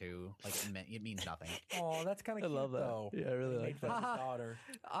goofy tattoo. Like it means nothing. Oh, that's kind of I cute, love that. though. Yeah, I really He like made fun that. of his daughter.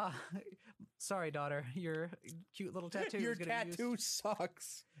 Sorry, daughter. Your cute little tattoo. Your is gonna be tattoo used-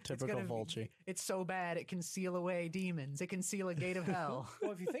 sucks. Typical gonna be- Fulci. It's so bad it can seal away demons. It can seal a gate of hell.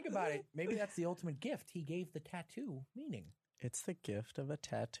 Well, if you think about it, maybe that's the ultimate gift. He gave the tattoo meaning. It's the gift of a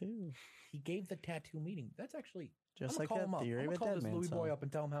tattoo. He gave the tattoo meaning. That's actually Just I'm like gonna call that him up. theory I'm of a gonna call dead this man Louis boy song. up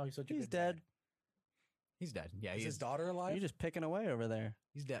and tell him how he's such a He's good dead. dad. He's dead. Yeah, Is he's his daughter alive? You're just picking away over there.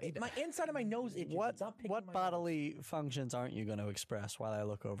 he's dead. My inside of my nose itches. What It's not picking what my bodily functions aren't you going to express while I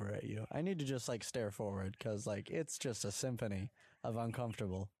look over at you? I need to just like stare forward because like it's just a symphony of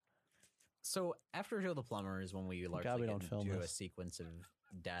uncomfortable. So after Joe the Plumber is when we largely we get don't film into a this. sequence of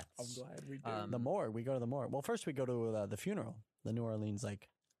deaths. nose. I'm glad we did. The morgue. We go to the morgue. Well, first we go to the funeral, the New Orleans like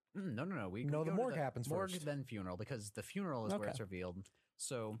No. We No, the go to morgue happens morgue, first. then funeral, because the funeral is where Okay. it's revealed.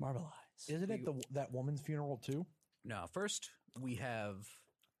 So Marvelize. Isn't it that woman's funeral too? no, first we have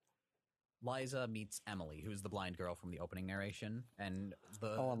Liza meets Emily, who's the blind girl from the opening narration, and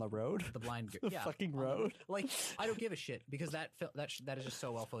on the road? the blind The fucking on the- road? Like, I don't give a shit because that is just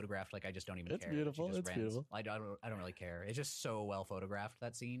so well photographed. Like, I just don't even It's care. beautiful, She just it's runs. beautiful. I don't really care. It's just so well photographed,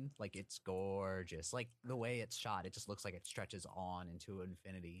 that scene. Like, it's gorgeous. Like, the way it's shot, it just looks like it stretches on into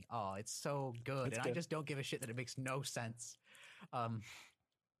infinity. Oh, it's so good. It's and good. I just don't give a shit that it makes no sense.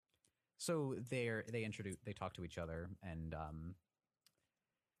 So they talk to each other, and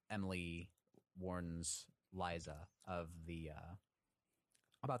Emily warns Liza of the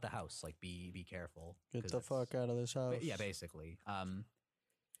about the house. Like, be careful. Get 'cause the it's- fuck out of this house. yeah, basically. And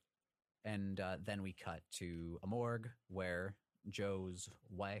then we cut to a morgue where Joe's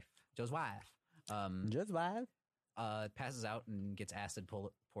wife, Just wife. passes out and gets acid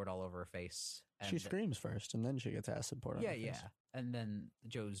poured all over her face. And She screams first, and then she gets acid poured on Yeah, her face. yeah. And then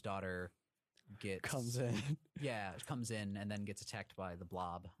Joe's daughter Comes in. Yeah, comes in and then gets attacked by the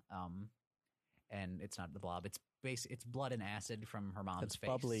blob. And it's not the blob. It's blood and acid from her mom's It's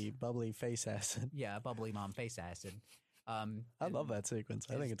face. bubbly face acid. Yeah, bubbly mom face acid. I love that sequence.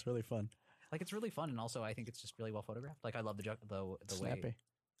 I think it's really fun. Like, it's really fun, and also I think it's just really well photographed. Like, I love the Snappy. way.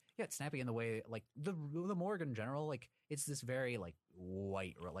 Yeah, it's snappy in the way, like the morgue in general. Like, it's this very like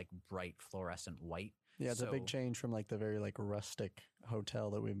white, or like bright fluorescent white. Yeah, it's a big So- change from like the very like rustic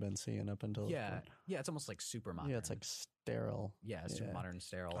hotel that we've been seeing up until this Yeah, point. yeah, it's almost like super modern. Yeah, it's like sterile. yeah, super yeah. modern,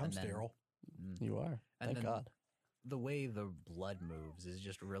 sterile. I'm and then, sterile. You are. And Thank then- God. The way the blood moves is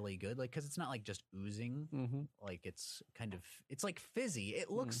just really good. Like, because it's not like just oozing. Mm-hmm. Like, it's like fizzy. It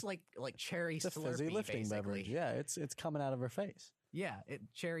looks like cherry It's a Slurpee, fizzy lifting basically. beverage. Yeah, it's coming out of her face, Yeah,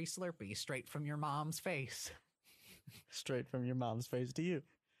 cherry Slurpee straight from your mom's face. straight from your mom's face to you.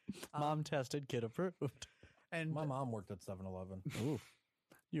 Mom tested, kid approved. And My mom worked at 7-Eleven. Ooh,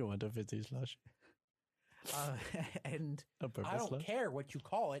 you want a fizzy slush? and A purple I don't slush? care what you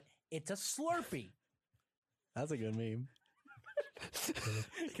call it. It's a Slurpee. That's a good meme.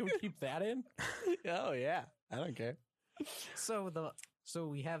 Can we keep that in? Oh yeah, I don't care. so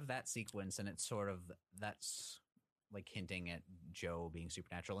we have that sequence, and it's sort of that's like hinting at Joe being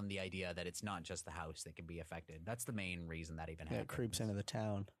supernatural, and the idea that it's not just the house that can be affected. That's the main reason that even Yeah, happens. it creeps into the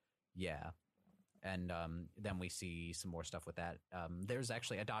town. Yeah. And then we see some more stuff with that. There's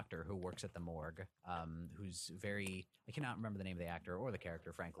actually a doctor who works at the morgue, who's very, I cannot remember the name of the actor or the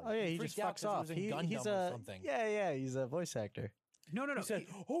character, frankly. Oh yeah, he freaked just out fucks 'cause he off. was in He's Gundam or a something. yeah, he's a voice actor. No. He said,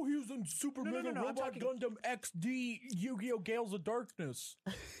 "Oh, he was in Super No, Mega I'm Robot talking- Gundam XD Yu-Gi-Oh! Gales of Darkness."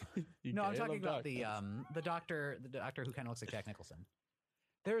 No, I'm talking about the doctor who kind of looks like Jack Nicholson.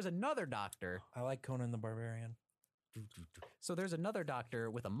 There's another doctor. I like Conan the Barbarian. So there's another doctor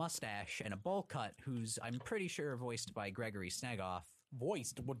with a mustache and a bowl cut who's, I'm pretty sure, voiced by Gregory Snagoff.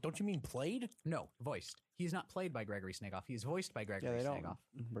 Voiced? What, don't you mean played? No, voiced. He's not played by Gregory Snagoff. He's voiced by Yeah, Gregory they don't Snagoff.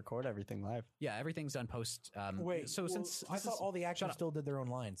 record everything live. Yeah, everything's done post. So since I this thought is- all the shut actors up. still did their own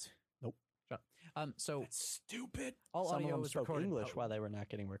lines. So Stupid. all Some of audio them is spoke recorded. English while they were not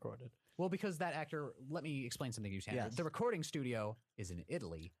getting recorded. Well, because that actor, let me explain something to you, Tanner. Yes. The recording studio is in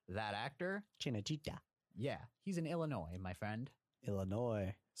Italy. That actor, Chinachita, yeah, he's in Illinois, my friend.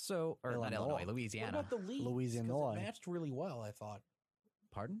 Illinois. So, or not Illinois. Illinois, Louisiana. What about the leads? 'Cause Louisiana. it matched really well, I thought.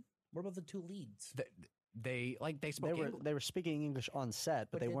 Pardon? What about the two leads? They spoke English. They were speaking English on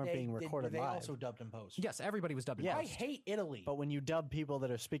set, but they did weren't being recorded were they live. also dubbed in post? Yes, everybody was dubbed in Yes. I post. hate Italy. But when you dub people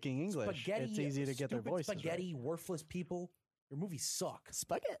that are speaking English, it's easy to get their stupid voices spaghetti, worthless people. Your movies suck. right.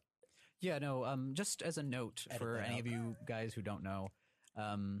 Spaghetti. Yeah, no. Just as a note Edit for that any out. of you guys who don't know,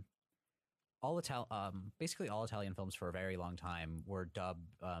 basically all Italian films for a very long time were dubbed,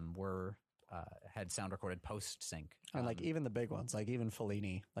 had sound recorded post sync. And like even the big ones, like even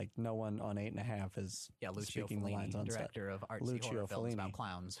Fellini, like no one on 8.5 is yeah, Lucio speaking the lines Fellini, on set. director of artsy Lucio horror films about Fellini.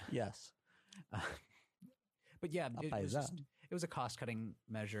 clowns. Yes. But yeah, it was, Paisa. it was a cost cutting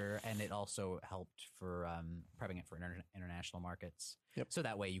measure, and it also helped for prepping it for international markets. Yep. So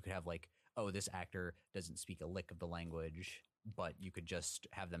that way you could have like, oh, this actor doesn't speak a lick of the language, but you could just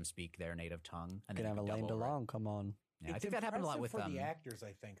have them speak their native tongue, and Can then have you a could Lane dub over it. DeLong come on. Yeah, I think that happened a lot with for the actors.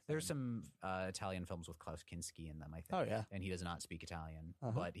 I think There's some Italian films with Klaus Kinski in them, I think. Oh, yeah. And he does not speak Italian,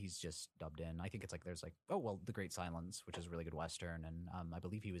 Uh-huh. but he's just dubbed in. I think it's like there's like, oh, well, The Great Silence, which is a really good Western. And I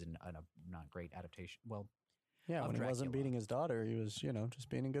believe he was in a not great adaptation. Well, Yeah, of when he wasn't Dracula. beating his daughter, he was, just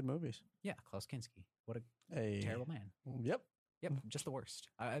being in good movies. yeah, Klaus Kinski. What a A terrible man. Yep. Yep, just the worst.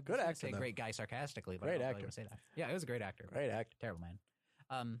 I was Good gonna actor, say though. great guy sarcastically, but Great I don't actor. really want to say that. Yeah, it was a great actor. but Great actor. Terrible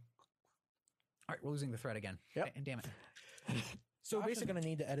man. All right, we're losing the thread again. Yep. And damn it. So Josh is basically, going to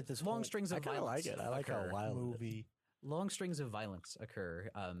need to edit this long whole strings of I kind of violence like it. I like how occur. wild it is. movie. Long strings of violence occur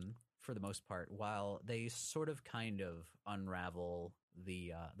for the most part, while they sort of kind of unravel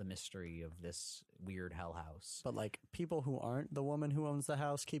the mystery of this weird hell house. But like people who aren't the woman who owns the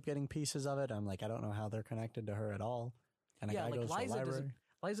house keep getting pieces of it. I'm like, I don't know how they're connected to her at all. And a guy goes to the library.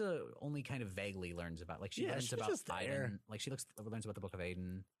 Liza only kind of vaguely learns about, like, she Yeah, learns she's about just there. Aiden. Like, she learns about the Book of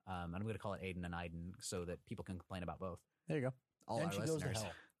Aiden. And I'm going to call it Aiden and Aiden so that people can complain about both. There you go. All Then our she listeners. goes to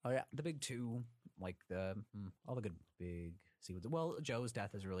hell. Oh yeah. The big two, like all the good big sequences. Well, Joe's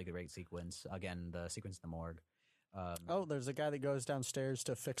death is a really great sequence. Again, the sequence in the morgue. Oh, there's a guy that goes downstairs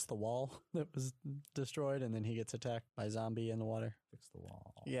to fix the wall that was destroyed, and then he gets attacked by a zombie in the water. Fix the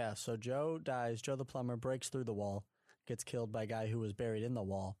wall. Yeah, so Joe dies. Joe the plumber breaks through the wall, gets killed by a guy who was buried in the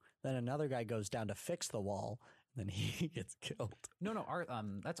wall. Then another guy goes down to fix the wall, and then he gets killed. No,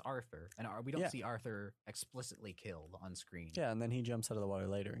 that's Arthur, and we don't Yeah. see Arthur explicitly killed on screen. Yeah, and then he jumps out of the water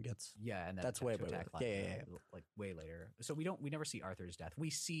later and gets. Yeah, and then That's way, to way attack later. Liza, Yeah. like way later. So we never see Arthur's death. We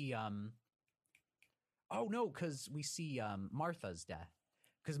see oh no, because we see Martha's death,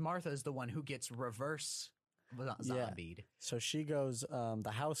 because Martha's the one who gets reverse zombied. So she goes.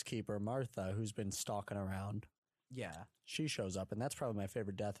 The housekeeper Martha, who's been stalking around, Yeah, she shows up, and that's probably my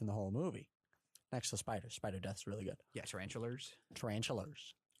favorite death in the whole movie. Next to Spider. Spider death's really good. yeah, tarantulas.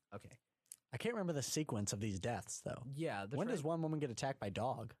 Tarantulas. Okay, I can't remember the sequence of these deaths though. yeah. When does one woman get attacked by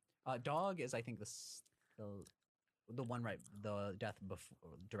dog? Dog is, I think, the one the death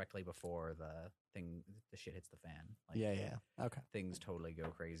directly before the shit hits the fan. Like, Yeah. Okay. things totally go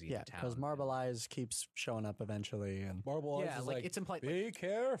crazy. in Yeah, the town. because Marble Eyes keeps showing up eventually, and Marble Eyes Yeah, is like, like, it's implied. be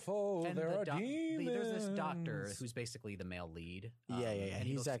careful, and there are demons. there's this doctor who's basically the male lead. yeah. and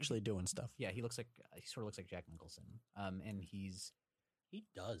He's actually doing stuff. he sort of looks like Jack Nicholson. And he's He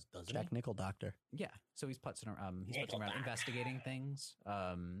does, doesn't Jack Nickel Doctor. so he's putzing around. He's putzing around investigating things.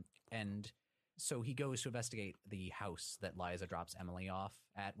 And so he goes to investigate the house that Liza drops Emily off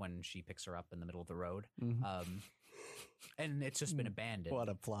at when she picks her up in the middle of the road. Mhm. And it's just been abandoned. What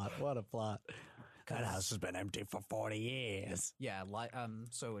a plot! What a plot! That house has been empty for 40 years. Yeah.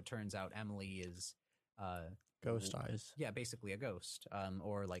 So it turns out Emily is, Ghost Eyes. yeah, basically a ghost.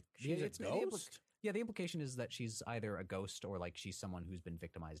 Or like She's a ghost? The implication is that she's either a ghost or like she's someone who's been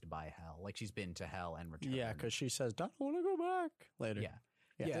victimized by hell. Like she's been to hell and returned. Yeah, because she says, "Don't want to go back." Later. Yeah.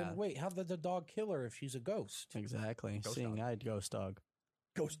 Yeah. Yeah. Then wait, how did the dog kill her if she's a ghost? Exactly. Ghost Seeing-eyed ghost dog.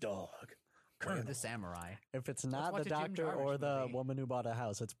 Ghost dog. Or the samurai. If it's not watch the a Jim doctor or Jarmusch the movie. woman who bought a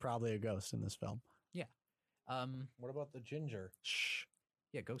house, it's probably a ghost in this film. What about the ginger? Shh.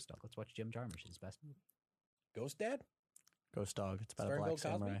 Yeah, Ghost Dog. Let's watch Jim Jarmusch's best movie. Ghost Dad? Ghost dog. It's about Starring a Bill black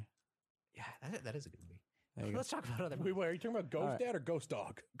Cosby? samurai. Yeah, that is a good movie. There you go. Let's talk about other Wait, are you talking about Ghost All right. Dad or Ghost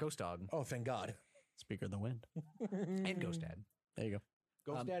Dog? Ghost Dog Oh, thank God. Speaker of the Wind. and Ghost Dad. There you go.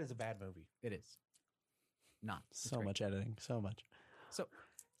 Ghost Dad is a bad movie. It is. Not. It's So great. much editing. So much. So,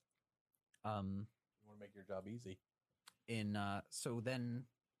 You want to make your job easy. so then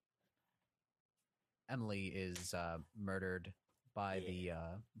Emily is murdered by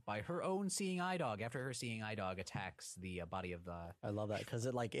by her own seeing eye dog after her seeing eye dog attacks the body of the. I love that because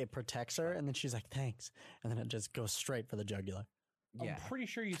it protects her, and then she's like, "Thanks," and then it just goes straight for the jugular Yeah, I'm pretty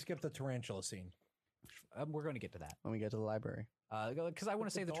sure you skipped the tarantula scene. we're going to get to that when we get to the library. because I want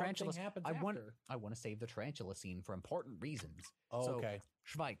to save the dog thing tarantula. happens I want after. to save the tarantula scene for important reasons. Oh, So, okay.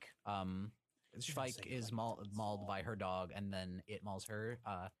 Schweik. Schweik is mauled by her dog, and then it mauls her.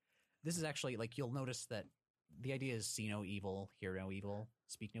 This is actually like you'll notice that the idea is see no evil, hear no evil,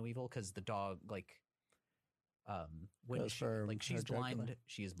 speak no evil, because the dog when Goes for she's her jugular. blind,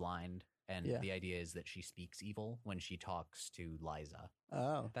 she is blind, and Yeah. the idea is that she speaks evil when she talks to Liza.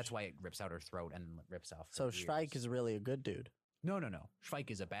 Oh, That's why it rips out her throat and rips off. so her Schweik ears. is really a good dude. No. Schweik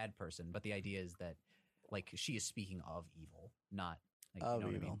is a bad person, but the idea is that like she is speaking of evil, not like, Of you know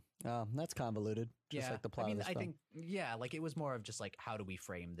what I evil. mean? Oh, that's convoluted. Just like the plot I mean, of this I film. think like it was more of just like how do we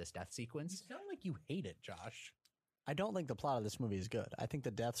frame this death You sequence? sound like you hate it, Josh. I don't think the plot of this movie is good. I think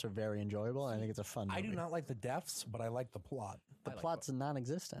the deaths are very enjoyable, and I think it's a fun movie. I do not like the deaths, but I like the plot. The I like plot's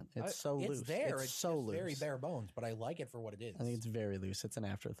non-existent. It's so It's loose. there. It's so just loose. very bare bones, but I like it for what it is. I think it's very loose. It's an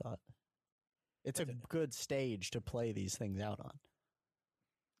afterthought. It's a What's it? good stage to play these things out on.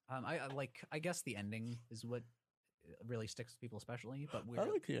 I guess the ending is what really sticks with people, especially. But we're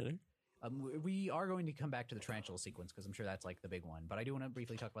the ending. we are going to come back to the tarantula sequence because I'm sure that's like the big one. But I do want to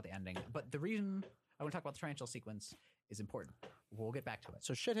briefly talk about the ending. But the reason I want to talk about the tarantula sequence is important. We'll get back to it.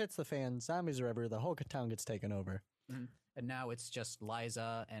 So shit hits the fan. Zombies are everywhere. The whole town gets taken over. And now it's just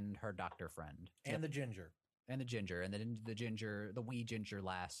Liza and her doctor friend. and the ginger. And the ginger, and then the ginger, the wee ginger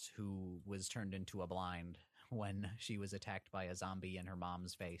lass who was turned into a blind when she was attacked by a zombie in her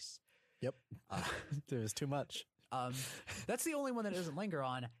mom's face. Yep. Uh, There was too much. That's the only one that doesn't linger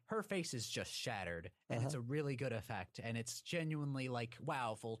on. Her face is just shattered, and it's a really good effect, and it's genuinely like,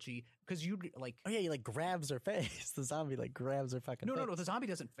 wow, Fulci, because you like. Oh yeah, he like grabs her face. The zombie like grabs her fucking. No, face. no, no. The zombie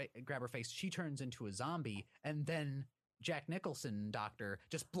doesn't grab her face. She turns into a zombie, and then Jack Nicholson, Doctor,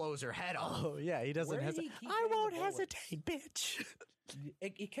 just blows her head off. Oh yeah, he doesn't Where did hesitate. he keep I getting the won't bullets? hesitate, bitch.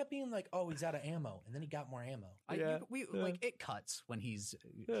 It kept being like, oh, he's out of ammo, and then he got more ammo. Yeah, Like it cuts when he's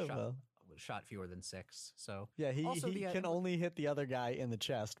Yeah, shot, well. shot fewer than 6. So Yeah, he Also, the, can only hit the other guy in the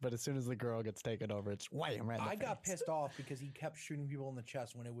chest, but as soon as the girl gets taken over, it's wham right in the I got face. pissed off because he kept shooting people in the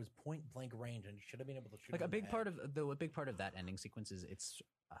chest when it was point blank range, and he should have been able to shoot. like him a in the big part head. of a big part of that ending sequence is it's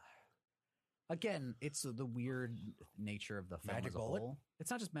again it's the weird nature of the film Magic as a bullet? whole.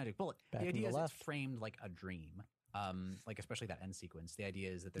 It's not just magic bullet. Back the from idea the is left. it's framed like a dream. Like especially that end sequence. The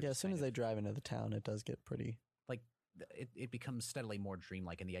idea is that they're Yeah, as just soon kind as of- they drive into the town, it does get pretty. like it becomes steadily more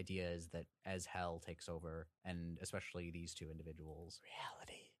dreamlike, and the idea is that as hell takes over, and especially these two individuals,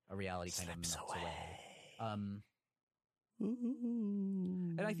 Reality a reality kind of slips melts away. away.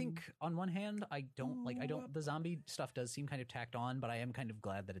 And I think on one hand, I don't the zombie stuff does seem kind of tacked on, but I am kind of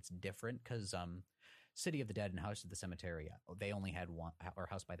glad that it's different because City of the Dead and House of the Cemetery, they only had one, or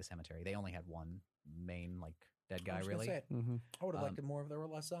House by the Cemetery, they only had one main like dead I guy was gonna really. say it. Mm-hmm. I would have liked Um, it more if there were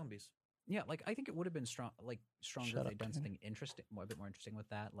less zombies. Yeah, like I think it would have been stronger Shut if up, they'd done Tanner. something interesting, a bit more interesting with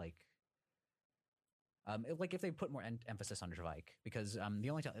that. Like if they put more emphasis on Dravike, because the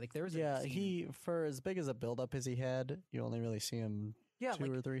only time like there was Yeah, a scene, he for as big as a buildup as he had, you only really see him yeah, two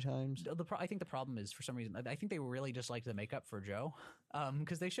like, or three times. I think the problem is for some reason I think they really just liked the makeup for Joe,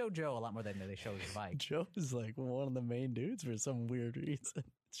 because they showed Joe a lot more than they showed Dravike. Joe is like one of the main dudes for some weird reason.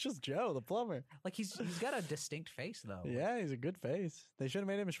 It's just Joe, the plumber. Like he's got a distinct face though. Yeah, he's a good face. They should have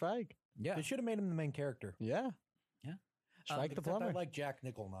made him Schweig. yeah. They should have made him the main character. Yeah. Yeah. Schweig the Except plumber. I like Jack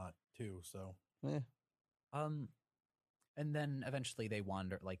Nicholnot too. So Eh. And then eventually they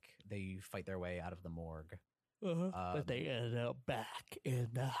wander, like they fight their way out of the morgue. But they ended up back in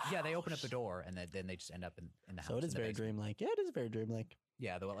the house. Yeah, they open up the door and then they just end up in the house. So it is in the very basement. dreamlike. Yeah, it is very dreamlike.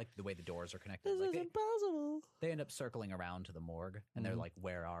 Yeah, the way the doors are connected. This Like is they, impossible. they end up circling around to the morgue and they're Mhm. like,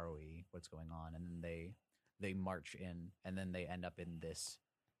 "Where are we? What's going on?" And then they march in and then they end up in this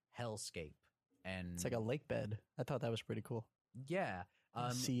hellscape. And It's like a lake bed. I thought that was pretty cool. yeah.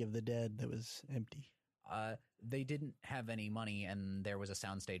 A sea of the dead that was empty. They didn't have any money, and there was a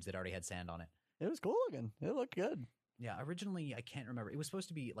soundstage that already had sand on it. It was cool looking. It looked good. Yeah, originally I can't remember. It was supposed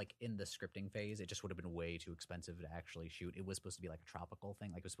to be like in the scripting phase. It just would have been way too expensive to actually shoot. It was supposed to be like a tropical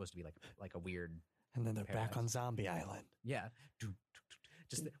thing. Like it was supposed to be like a weird. And then they're back Paradise. on Zombie Island. Yeah.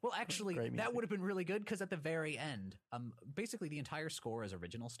 Just well, actually, Great that music. would have been really good because at the very end, basically the entire score is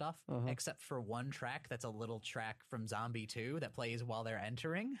original stuff, except for one track that's a little track from Zombie 2 that plays while they're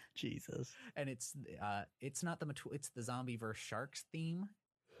entering, Jesus. and it's not it's the Zombie vs Sharks theme,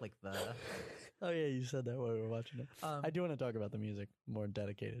 like the. Oh yeah, you said that while we were watching it. I do want to talk about the music more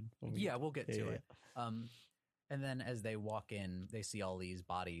dedicated. when we- Yeah, we'll get to Yeah, it. And then as they walk in, they see all these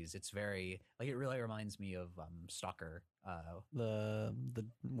bodies. It's very like it really reminds me of Stalker. The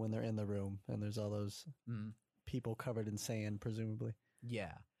when they're in the room and there's all those Mm, people covered in sand, presumably.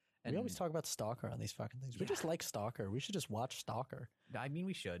 yeah, We always talk about Stalker on these fucking things. We just like Stalker. We should just watch Stalker. I mean,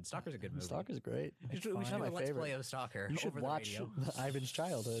 we should. Stalker's a good movie. Stalker's great. We should, It's do a my let's favorite. play of Stalker. You should over the watch radio. Ivan's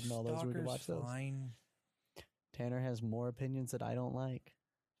Childhood and all those. We can watch those. fine. Tanner has more opinions that I don't like.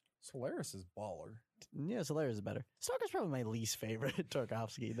 Solaris is baller. Yeah, Solaris is better. Stalker's probably my least favorite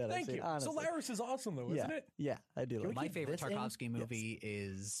Tarkovsky that I've Thank seen. you. Honestly. Solaris is awesome though, yeah, isn't it? Yeah, I do. Can we Like My keep favorite this in? Tarkovsky Yes. movie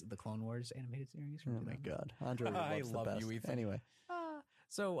is the Clone Wars animated series. From Oh my 2000. god, Andre I loves the love best. you, Ethan. Anyway,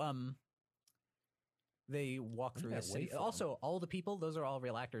 So they walk through the gotta wait city. for them. Also, all the people, those are all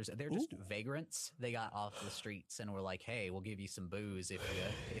real actors. They're just vagrants. They got off the streets and were like, "Hey, we'll give you some booze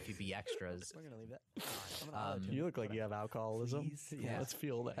if you be extras." we're gonna leave that. You look like you have alcoholism. Please, yeah. Let's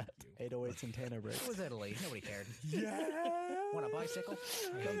feel that. 808s and Tanner breaks. It was Italy. Nobody cared. Yeah. Want a bicycle?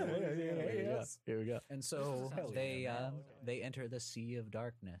 Here we go. And so Hell they yeah, man. they enter the Sea of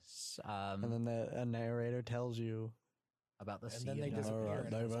Darkness. And then a narrator tells you, About the And Sea then of they Darkness. disappear. "All right, and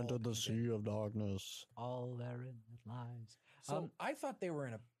it they've was all entered the painted. sea of darkness." All therein it lies. So I thought they were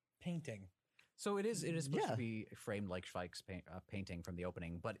in a painting. So it is supposed Yeah. to be framed like Schweik's painting from the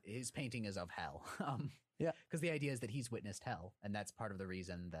opening, but his painting is of hell. Yeah. Because the idea is that he's witnessed hell, and that's part of the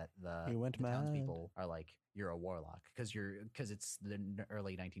reason that He went the mad. townspeople are like, "You're a warlock," because it's the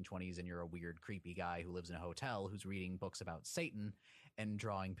early 1920s, and you're a weird, creepy guy who lives in a hotel who's reading books about Satan and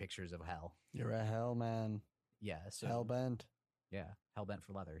drawing pictures of hell. You're a hell man, Yeah, so hell bent. yeah, hell bent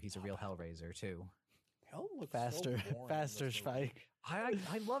for leather. He's a real hellraiser too. Hell looks faster, so boring in faster this movie. Spike.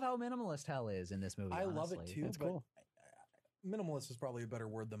 I love how minimalist hell is in this movie. I love it honestly. too. It's but cool. Minimalist is probably a better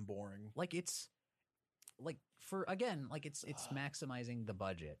word than boring. Like it's like for again, like it's maximizing the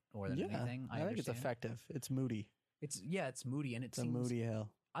budget more than anything. I think it's understand. effective. It's moody. It's moody and It's a moody hell.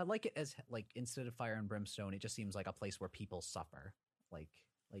 I like it as like instead of fire and brimstone, it just seems like a place where people suffer. Like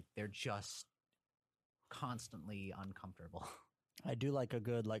they're just constantly uncomfortable. I do like a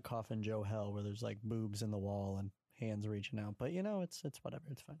good like Coffin Joe hell where there's like boobs in the wall and hands reaching out. But you know, it's whatever.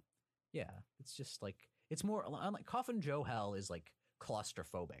 It's fine. Yeah, it's just like it's more like Coffin Joe hell is like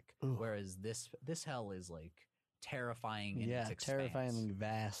claustrophobic, Ooh. whereas this hell is like terrifying. In Yeah, its expanse. terrifyingly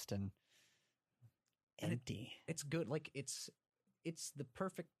vast and And empty. It's good. Like it's the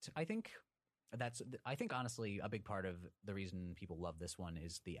perfect. I think honestly a big part of the reason people love this one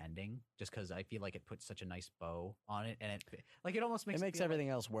is the ending, just because I feel like it puts such a nice bow on it, and it almost makes It makes feel everything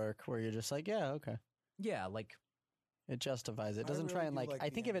else work where you're just like, yeah, okay. yeah, like It justifies it. It I doesn't try really and do like, like I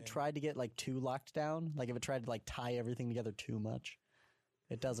the think if it ending. tried to get like too locked down, like if it tried to like tie everything together too much,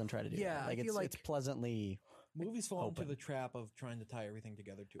 it doesn't try to do Yeah, that. I Like feel it's pleasantly Movies fall into Open. the trap of trying to tie everything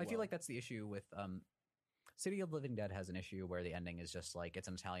together too I feel well. like that's the issue with City of the Living Dead has an issue where the ending is just like it's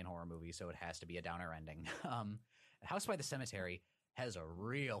an Italian horror movie, so it has to be a downer ending. House by the Cemetery has a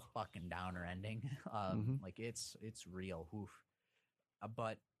real fucking downer ending. Like it's real. Oof.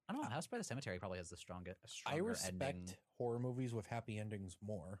 But I don't know. House by the Cemetery probably has the stronger I respect ending. horror movies with happy endings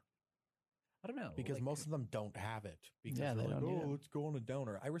more I don't know because like, most of them don't have it. Because Yeah, they're they like, don't need oh, it. let's go on a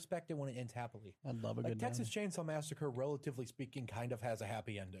downer. I respect it when it ends happily. I'd love a Like good Texas downer. Chainsaw Massacre, relatively speaking, kind of has a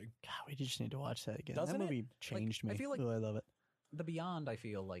happy ending. God, we just need to watch that again. Doesn't that it? movie changed I me. feel like- Ooh, I love it. The Beyond, I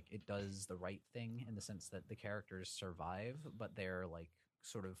feel like it does the right thing in the sense that the characters survive, but they're like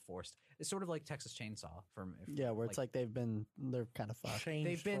sort of forced. It's sort of like Texas Chainsaw from Yeah, where it's like they're kind of fucked. Changed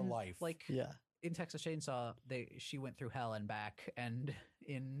they've been for life. like Yeah. in Texas Chainsaw, she went through hell and back, and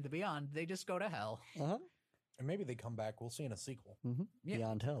in the Beyond, they just go to hell. Uh-huh. and maybe they come back. We'll see in a sequel. hmm Yeah.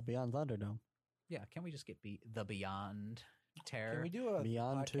 Beyond Hell, Beyond Thunderdome. Yeah, can we just get the Beyond terror? Can we do a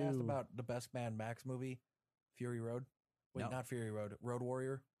Beyond podcast 2. about the best Mad Max movie, Fury Road? Wait, No. not Fury Road. Road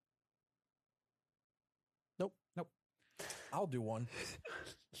Warrior. Nope. I'll do one.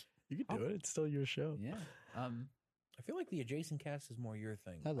 You can do it. It's still your show. Yeah. I feel like the adjacent cast is more your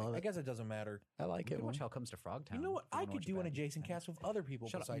thing. I love I it. guess it doesn't matter. I We like could it. watch man. Hell Comes to Frogtown. You know what? if you I wanna could watch do an bad adjacent things. cast with other people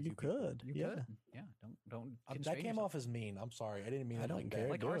Shut up. besides You you. people. could. You yeah. could. Yeah. Don't. That constrain came yourself. off as mean. I'm sorry. I didn't mean I it don't like care. that.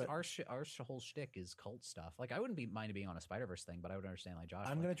 Like do our it. our whole shtick is cult stuff. Like I wouldn't mind being on a Spider Verse thing, but I would understand like Josh.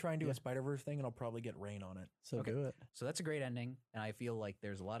 I'm like, gonna try and do Yeah. a Spider Verse thing, and I'll probably get rain on it. So Okay. do it. So that's a great ending, and I feel like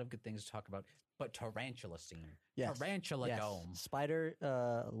there's a lot of good things to talk about. But Tarantula scene, Yes. Tarantula Yes. Dome, Spider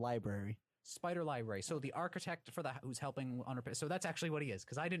Library. Spider Library. So the architect for who's helping on repair. So that's actually what he is,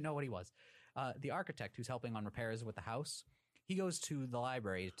 because I didn't know what he was. The architect who's helping on repairs with the house. He goes to the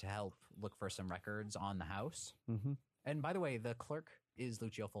library to help look for some records on the house. Mm-hmm. And by the way, the clerk is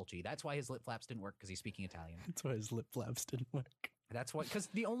Lucio Fulci. That's why his lip flaps didn't work, because he's speaking Italian. That's why his lip flaps didn't work. That's what, because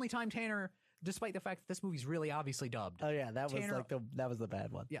the only time Tanner, despite the fact that this movie's really obviously dubbed, Oh yeah, that was Tanner- like that was the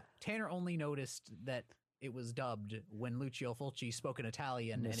bad one. yeah, Tanner only noticed that it was dubbed when Lucio Fulci spoke in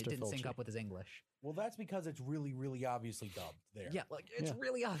Italian and it Mr. didn't sync Fulci. up with his English. Well, that's because it's really, really obviously dubbed there. Yeah, like it's Yeah.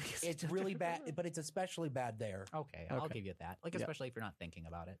 really obvious. It's really bad, but it's especially bad there. Okay, I'll Okay. give you that. Like, Yeah. especially if you're not thinking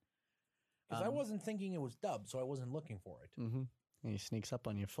about it. Because I Um, wasn't thinking it was dubbed, so I wasn't looking for it. Mm-hmm. And he sneaks up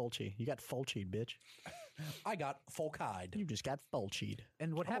on you, Fulci. You got Fulci'd, bitch. I got folk-eyed. You just got Fulci'd.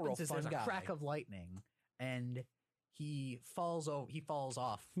 And what I'm a real happens is there's a fun guy. crack of lightning, and he falls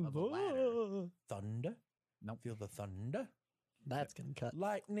off of a ladder. Thunder? Nope. Feel the thunder? That's getting cut.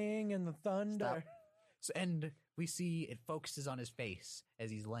 Lightning and the thunder. So, and we see it focuses on his face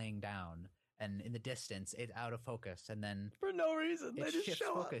as he's laying down, and in the distance, it's out of focus, and then For no reason. it shifts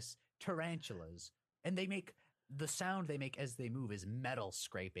focus. Tarantulas, and they make the sound they make as they move is metal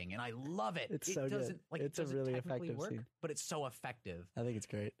scraping, and I love it. It's it so good. doesn't like It's it a doesn't really technically effective work, scene. but it's so effective. I think it's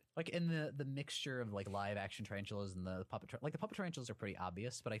great. Like in the mixture of like live action tarantulas and the puppet like the puppet tarantulas are pretty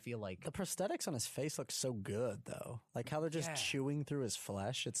obvious, but I feel like The prosthetics on his face look so good, though. Like how they're just Yeah. chewing through his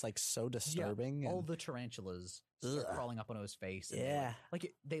flesh. It's like so disturbing. all and- the tarantulas start Ugh. crawling up onto his face. And Yeah.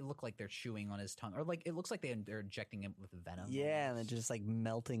 they look like they're chewing on his tongue, or like it looks like they're injecting him with venom. yeah, and almost. they're just like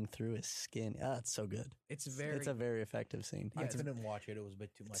melting through his skin. Ah, it's so good. it's very It's a very effective scene. I It's couldn't watch it. It was a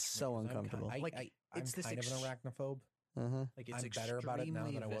bit too much. It's for me, so 'cause I'm ki- uncomfortable. Like, I'm it's this kind of an arachnophobe. like it's I'm better about it now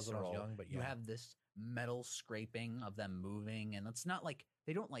than I extremely was when I was visceral. young, but You yeah. have this metal scraping of them moving, and it's not like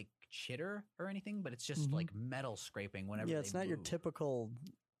they don't like chitter or anything, but it's just Mhm. like metal scraping whenever. Yeah, they it's not your move. typical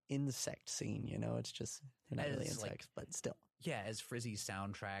insect scene, you know? It's just, they're not really As, like- insects, but still. Yeah, as Frizzy's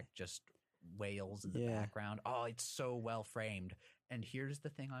soundtrack just whales in the Yeah. background. Oh, it's so well framed. And here's the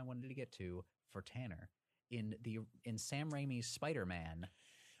thing I wanted to get to for Tanner. In Sam Raimi's Spider-Man,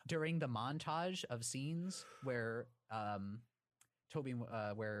 during the montage of scenes where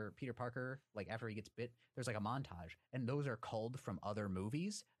where Peter Parker, like after he gets bit, there's like a montage, and those are culled from other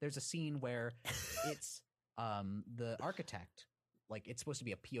movies. There's a scene where it's the architect, like it's supposed to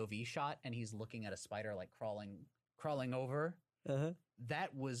be a POV shot, and he's looking at a spider like crawling over. Uh-huh.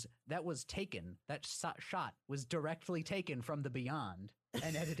 That was taken. That shot was directly taken from The Beyond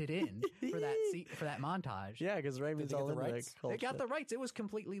and edited in for that montage. Yeah, because Raimi's they get all the into that rights? They got culture. the rights. It was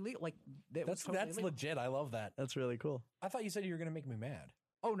completely legal. Like That's legit. I love that. That's really cool. I thought you said you were gonna make me mad.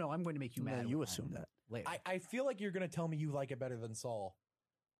 Oh no, I'm going to make you No, mad. you with assume mine that. later. I feel like you're gonna tell me you like it better than Saul.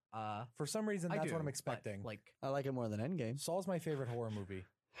 For some reason, I that's do, what I'm but, expecting. Like, I like it more than Endgame. Saul's my favorite horror movie.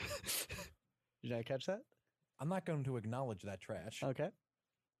 Did I catch that? I'm not going to acknowledge that trash. Okay.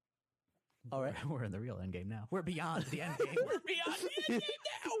 All right. we're in the real end game now. We're beyond the end game. We're beyond the end game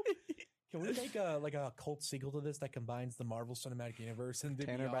now. Can we make a cult sequel to this that combines the Marvel Cinematic Universe and the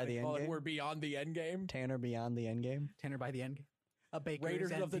Tanner Beyond by the and call it Endgame? We're Beyond the End Game? Tanner Beyond the Endgame. Tanner by the end game. A Baker's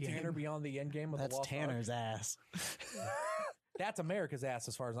Raiders of the Endgame. Tanner Beyond the End Game. Of That's the Lost Tanner's ass. Ark. That's America's ass,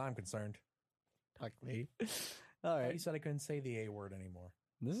 as far as I'm concerned. Fuck me. All You right. said I couldn't say the A word anymore.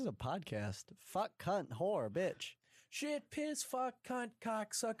 This is a podcast. Fuck, cunt, whore, bitch. Shit, piss, fuck, cunt,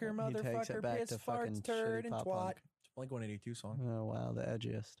 cocksucker, He takes it motherfucker, back piss, to fucking farts, turd, shitty and pop twat. punk. Blink 182 song. Oh, wow. The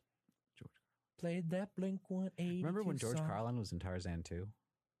edgiest. Played that Blink 182 Remember when George song. Carlin was in Tarzan 2?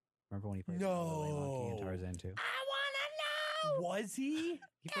 Remember when he played No. the Lily Monkey in Tarzan 2? Was he?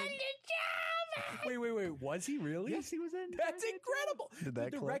 He played, Wait. Was he really? yes, he was in. That's Tarzan 2. incredible. Did The that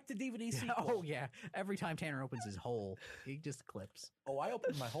clip? direct-to-DVD sequel. Oh yeah! Every time Tanner opens his hole, he just clips. Oh, I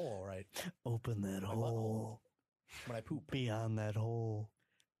opened my hole, all right. Open that My hole. When I poop. Beyond that hole.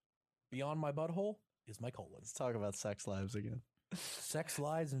 Beyond my butthole is my colon. Let's talk about sex lives again. Sex,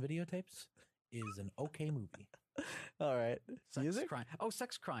 Lies, and Videotapes is an okay movie. All right. Sex Music? Crime. Oh,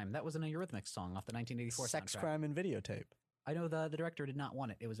 Sex Crime. That was an Eurythmics song off the 1984 Sex soundtrack. crime and videotape. I know the director did not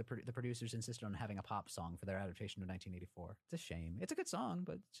want it. It was the producers insisted on having a pop song for their adaptation of 1984. It's a shame. It's a good song,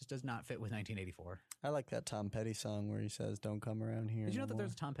 but it just does not fit with 1984. I like that Tom Petty song where he says, "Don't come around here." Did you know no that more."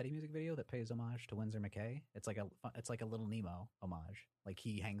 there's a Tom Petty music video that pays homage to Winsor McKay? It's like a Little Nemo homage. Like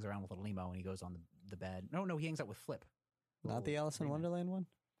he hangs around with Little Nemo and he goes on the bed. No, he hangs out with Flip. Not the Little Alice in Freeman. Wonderland one?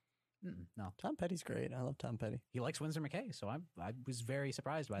 No, Tom Petty's great. I love Tom Petty. he likes Winsor McKay, so I was very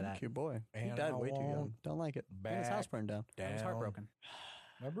surprised by that. Cute boy. He And died I way too young. won't Don't like it. And his back house burned down. I was Down. heartbroken.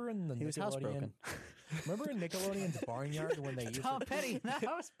 Remember in the He was housebroken. Remember in Nickelodeon's Barnyard when they used Tom to Petty, that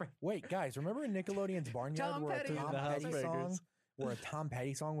was Wait, guys, remember in Nickelodeon's Barnyard Tom where Petty. a Tom The Petty Housebreakers. song where a Tom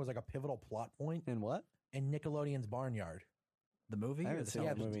Petty song was like a pivotal plot point In what? in Nickelodeon's Barnyard. the movie. I or haven't the seen yeah,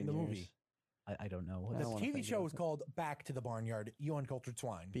 that the- movie in the years. movie. I don't know. I The don't wanna TV think show about was it. called Back to the Barnyard, You Uncultured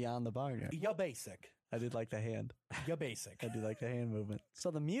Swine. Beyond the Barnyard. You basic. I did like the hand. You basic. I do like the hand movement.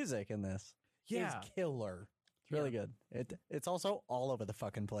 So the music in this, Yeah. Is killer. it's really good. It's also all over the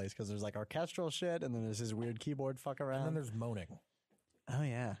fucking place because there's like orchestral shit and then there's this weird keyboard fuck And then around. there's moaning. Oh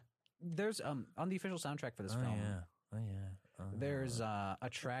yeah. There's on the official soundtrack for this film. Oh yeah. There's a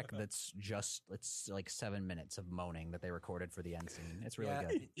track that's it's like 7 minutes of moaning that they recorded for the end scene. It's really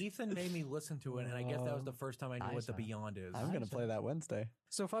good. Ethan made me listen to it, and I guess that was the first time I knew what the Beyond is. I'm gonna play that Wednesday.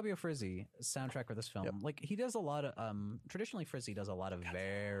 So Fabio Frizzi soundtrack for this film, Yep. like he does a lot of traditionally Frizzi does a lot of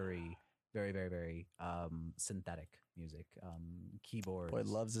very synthetic music, keyboards. Boy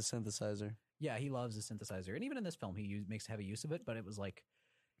loves a synthesizer. Yeah, he loves a synthesizer, and even in this film, he makes heavy use of it. But it was like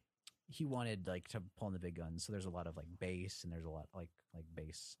he wanted like to pull in the big guns, so there's a lot of like bass, and there's a lot like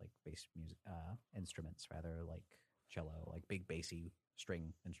bass music instruments, rather like cello, like big bassy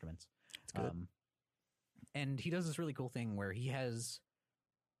string instruments. It's good. And he does this really cool thing where he has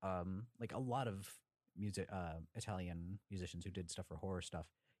like a lot of Italian musicians who did stuff for horror stuff.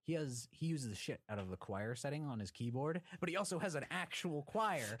 He uses the shit out of the choir setting on his keyboard, but he also has an actual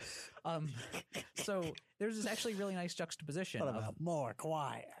choir. So there's this actually really nice juxtaposition What of about more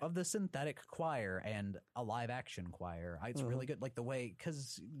choir? the synthetic choir and a live action choir. It's really good. Like the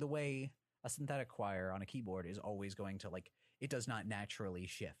way a synthetic choir on a keyboard is always going to it does not naturally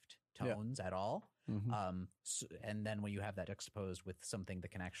shift tones at all. Mhm. And then when you have that juxtaposed with something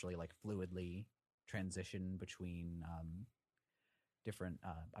that can actually fluidly transition between different,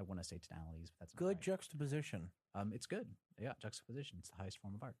 I want to say tonalities, but that's not Good right. juxtaposition. It's good. Yeah, juxtaposition. It's the highest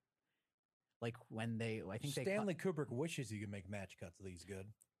form of art. Like when I think Stanley Kubrick wishes he could make match cuts these good.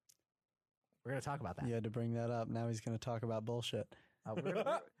 we're going to talk about that. You had to bring that up. Now he's gonna talk about bullshit. We're going to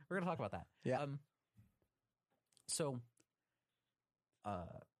talk about that. Yeah. So,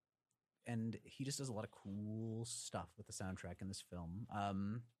 and he just does a lot of cool stuff with the soundtrack in this film.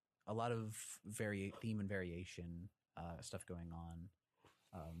 A lot of theme and variation stuff going on,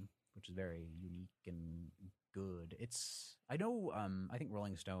 which is very unique and good. I think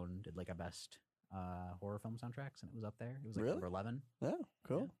Rolling Stone did like a best horror film soundtracks, and it was up there. It was like Really? number 11. Oh,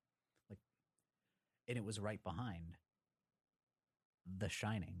 cool. Yeah. And it was right behind The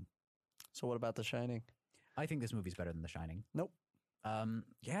Shining. So what about The Shining? I think this movie's better than The Shining. Nope.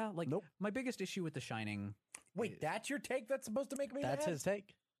 Nope. My biggest issue with The Shining. Wait, that's your take that's supposed to make me That's mad? his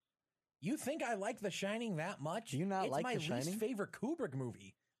take. You think I like The Shining that much? Do you not like The The Shining? It's my Shining? least favorite Kubrick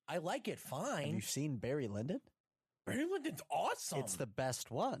movie. I like it fine. Have you seen Barry Lyndon? Barry Lyndon's awesome. It's the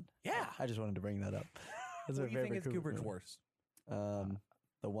best one. Yeah. I just wanted to bring that up. It's What my do you think is favorite Kubrick Kubrick's movie. worst?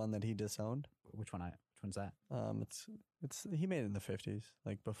 The one that he disowned. Which one's that? It's he made it in the 50s,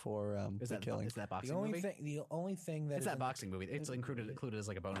 like before Is the that killing. is that The boxing only movie? thing that It's is that in- boxing movie. It's included as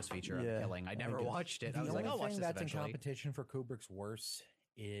like a bonus feature of Yeah, the killing. I I never guess. watched it. The I was only like, I'll watch thing this that's eventually. in competition for Kubrick's worst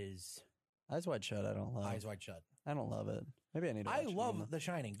is Eyes Wide Shut. I don't love. Eyes Wide Shut. I don't love it. Maybe I need to. I watch it love again. The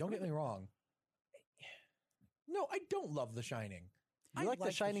Shining. Don't get me wrong. No, I don't love The Shining. You I like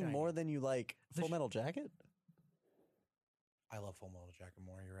The Shining more than you like The Full Sh- Metal Jacket? I love Full Metal Jacket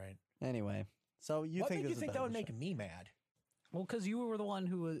more. You're right. Anyway, so you what think made this you is think better that would than make me mad? Well, because you were the one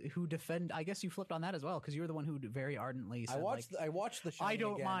who defend. I guess you flipped on that as well. Because you were the one who very ardently said, I watched The Shining. I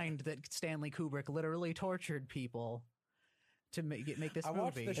don't again. mind that Stanley Kubrick literally tortured people to make this I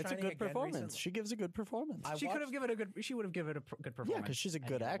watched movie. The It's a Shining good again performance. recently. She gives a good performance. I She could have watched- given a good. She would have given a good performance. Yeah, because she's a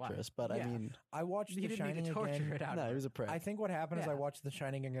good anyway. actress. But I Yeah. mean, I watched You The didn't Shining need to torture again. it out. no, of he her. was a prick. I think what happened is I Yeah. watched The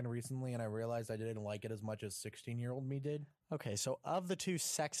Shining again recently, and I realized I didn't like it as much as 16-year-old me did. Okay, so of the two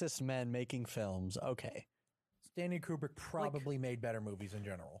sexist men making films, okay, Stanley Kubrick probably made better movies in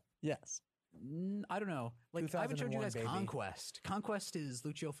general. yes, I don't know. Like I haven't showed you 2001, guys baby. Conquest. Conquest is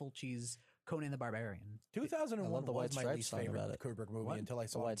Lucio Fulci's Conan the Barbarian. 2001 I love the White was my Stripes least song favorite about it. Kubrick movie What? until I the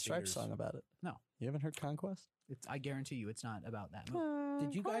saw it in White Stripes theaters. song about it. No, You haven't heard Conquest? I guarantee you, it's not about that movie.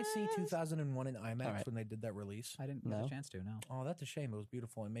 Did you guys see 2001 in IMAX All right. when they did that release? I didn't get No. a chance to. No, Oh, that's a shame. It was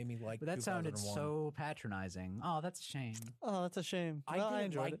beautiful. It made me like. but that sounded 2001. so patronizing. Oh, that's a shame. Oh, that's a shame. Well, I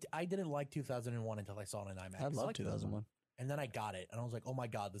enjoyed it. I didn't like 2001 until I saw it in IMAX. I love like 2001. And then I got it, and I was like, "Oh my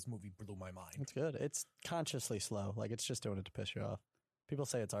god, this movie blew my mind." It's good. It's consciously slow. Like it's just doing it to piss you off. People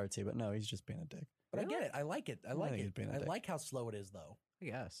say it's artsy, but no, he's just being a dick. But I get it. I like it. I I like think he's it. being a I dick. like how slow it is, though. I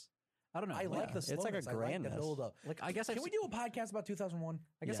guess. I don't know. I like Yeah, the it's slowness. like a I like the grandness. build up. Like I guess Can I've we do a podcast about 2001?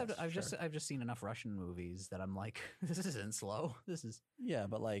 I guess Yes, I've just seen enough Russian movies that I'm like, this isn't slow. This is Yeah,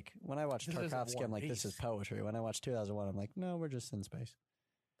 but like when I watch This isn't Tarkovsky, War I'm like, this is Peace. poetry. When I watch 2001, I'm like, no, we're just in space.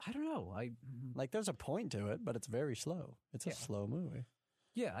 I don't know. Like there's a point to it, but it's very slow. It's a Yeah. slow movie.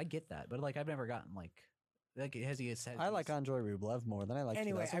 Yeah, I get that, but like I've never gotten like has he said I like Andrei Rublev more than I like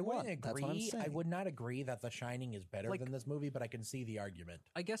Anyway, I 2001. wouldn't That's what I'm agree. I saying. would not agree that The Shining is better Like- than this movie, but I can see the argument.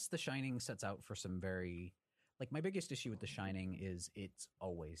 I guess The Shining sets out for some very like my biggest issue with The Shining is it's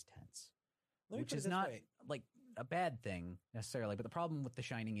always tense, Let me which put it is this not way. like a bad thing necessarily. But the problem with The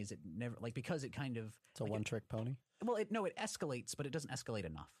Shining is it never like because it kind of It's a like, one-trick pony. it escalates, but it doesn't escalate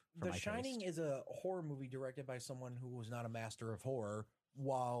enough. For The my Shining taste. is a horror movie directed by someone who was not a master of horror,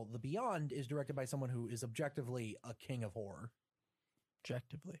 while The Beyond is directed by someone who is objectively a king of horror.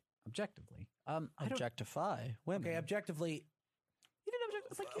 Objectively. objectively. I don't. Objectify women. Okay, objectively, You didn't object.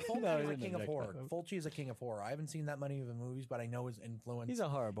 It's like you Fulci didn't No, is he a didn't king of object horror. that. Fulci is a king of horror. I haven't seen that many of the movies, but I know his influence He's a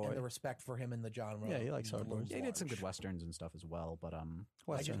horror boy. and the respect for him in the genre. Yeah, he likes horror looms boys. Yeah, he did some good large. westerns and stuff as well, but I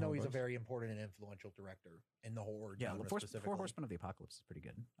Western just know horror he's a boys. very important and influential director in the horror yeah, genre Four specifically. Horsemen of the Apocalypse is pretty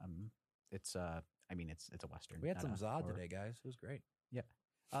good. It's I mean it's a western. We had not some a Zod horror. today, guys. It was great.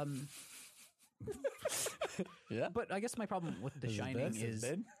 Um, Yeah. but I guess my problem with The Is it Shining dead? Is it is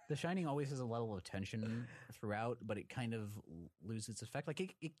dead? The Shining always has a level of tension throughout, but it kind of loses its effect. Like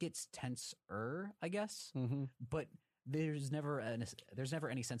it gets tenser, I guess, Mm-hmm. but there's never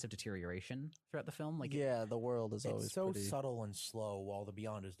any sense of deterioration throughout the film. Like Yeah, the world is always It's so pretty... subtle and slow, while The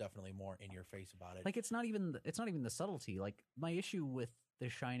Beyond is definitely more in your face about it. like it's not even the subtlety. Like my issue with The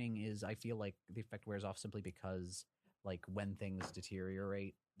Shining is I feel like the effect wears off simply because like when things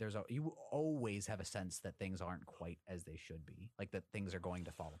deteriorate, you always have a sense that things aren't quite as they should be, like that things are going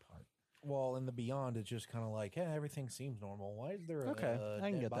to fall apart. well, in The Beyond, it's just kind of like, hey, everything seems normal. Why is there Okay, a I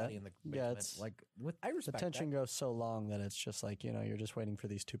can dead get that. body in the Yeah, basement? it's- Like with I The respect tension that. goes so long that it's just like, you're just waiting for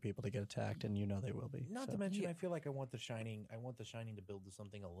these two people to get attacked, and they will be. Not so. to mention, Yeah. I feel like I want The Shining to build to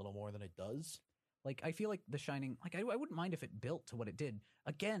something a little more than it does. Like I feel like The Shining, like I wouldn't mind if it built to what it did.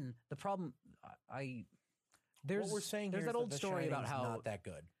 Again, the problem there's what we're saying there's here that is old The story about Shining's how not that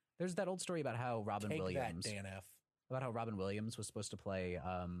good. there's that old story about how Robin Take Williams that, Dan F. about how Robin Williams was supposed to play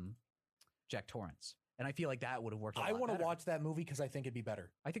Jack Torrance, and I feel like that would have worked. I want to watch that movie because I think it'd be better.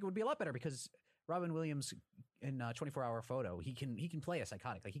 I think it would be a lot better because Robin Williams in 24-Hour Photo, he can play a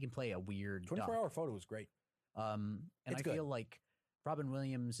psychotic, like he can play a weird 24-Hour Photo was great. And It's I good. feel like Robin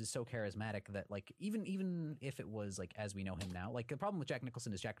Williams is so charismatic that like even if it was like as we know him now, like the problem with Jack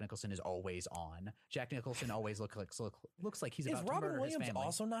Nicholson is Jack Nicholson is always on. Jack Nicholson always looks like he's Is about to Robin murder Williams his family.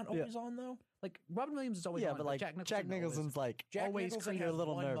 also not always on though? Like Robin Williams is always Yeah, on, but like Jack Nicholson's like Jack always Nicholson you're a has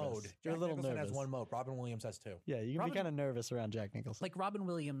little one nervous. mode. You're Jack a little Nicholson nervous. has one mode. Robin Williams has two. Yeah, you can Robin- be kind of nervous around Jack Nicholson. like Robin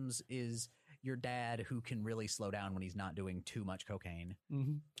Williams is your dad who can really slow down when he's not doing too much cocaine.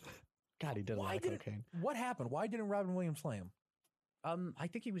 hmm God, he did a lot of cocaine. What happened? Why didn't Robin Williams play him? I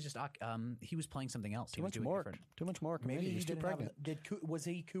think he was just he was playing something else. Too He was much doing more. different- Too much more. Maybe He's too didn't have pregnant. was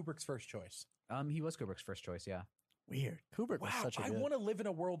he Kubrick's first choice? He was Kubrick's first choice. Yeah. Weird. Kubrick was Wow, such a I good. want to live in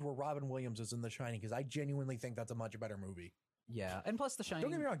a world where Robin Williams is in The Shining because I genuinely think that's a much better movie. Yeah, and plus The Shining.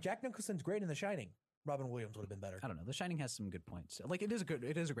 Don't get me wrong, Jack Nicholson's great in The Shining. Robin Williams would have been better. I don't know. The Shining has some good points. Like it is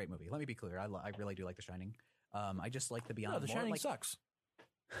a great movie. Let me be clear. I really do like The Shining. I just like the Beyond. No, The more, Shining like, sucks.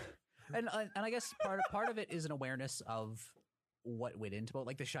 and I guess part of it is an awareness of what went into it.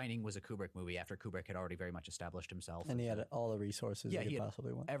 Like The Shining was a Kubrick movie after Kubrick had already very much established himself. and he as had all the resources Yeah, that he he had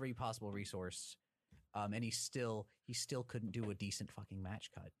possibly want. every possible resource. And he still couldn't do a decent fucking match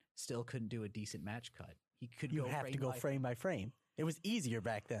cut. Still couldn't do a decent match cut. He could You go have frame to go by- frame by frame. It was easier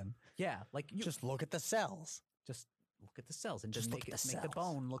back then. Yeah, like you Just look at the cells. just look at the cells and Just just look make at it the make the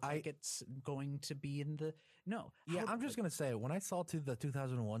cells. bone look like it's going to be in the no. Yeah, how- I'm just gonna say when I saw the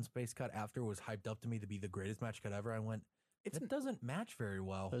 2001 Space Cut after it was hyped up to me to be the greatest match cut ever, I went, it doesn't match very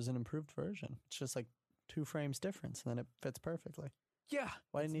well. There's an improved version. It's just like 2 frames difference, and then it fits perfectly. Yeah,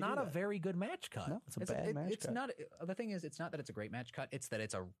 Why it's didn't you not do a that? very good match cut. No, it's a bad match it's cut. not the thing is it's not that it's a great match cut. It's that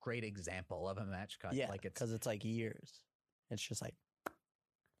it's a great example of a match cut. Yeah, like it's because it's like years. It's just like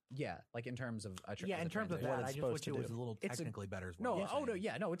like in terms of Yeah, in terms of What that, it's I just supposed wish to it was do. a little It's a- technically better. Is what no, I'm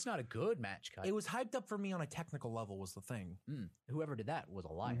saying. no, it's not a good match cut. It was hyped up for me on a technical level. Was the thing. Whoever did that was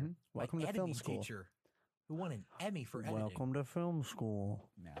a liar. mhm. Welcome My to film editing school. teacher, who won an Emmy for editing. Welcome to film school.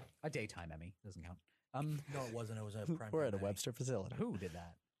 Yeah, a daytime Emmy doesn't count. No, it wasn't. It was a prime. We're time at a Emmy. Webster facility. Who did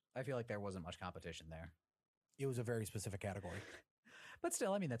that? I feel like there wasn't much competition there, It was a very specific category. but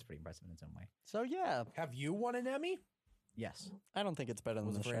still, I mean that's pretty impressive in its own way. So yeah, Have you won an Emmy? Yes. I don't think it's better than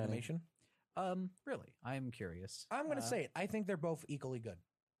Was The it for Shining. animation? Really, I'm curious. I'm going to say it. I think they're both equally good.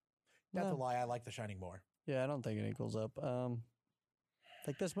 That's No. a lie. I like The Shining more. Yeah, I don't think it equals up.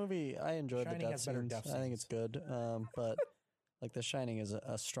 Like this movie, I enjoyed the Shining death has better scenes. death I think it's good. But like The Shining is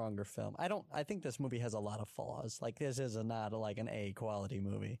a stronger film. I think this movie has a lot of flaws. Like this is not like an A quality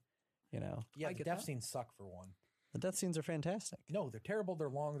movie. You know, Yeah, I the get death that. scenes suck for one. the death scenes are fantastic. No, they're terrible. They're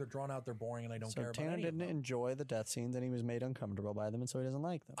long. They're drawn out. They're boring, and I don't So care about Tanner any of didn't them. enjoy the death scenes, and he was made uncomfortable by them, and so he doesn't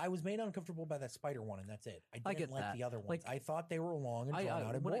like them. I was made uncomfortable by that spider one, and that's it. I I didn't get like that. the other ones. Like, I thought they were long and drawn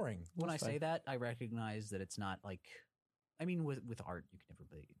out and when boring. When I That's say fine. that, I recognize that it's not like. I mean, with art, you can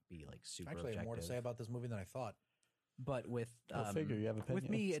never be like super Actually, I have more to objective. say about this movie than I thought. But with Go figure, you have with me,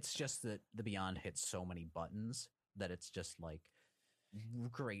 opinions. it's just that the Beyond hits so many buttons that it's just like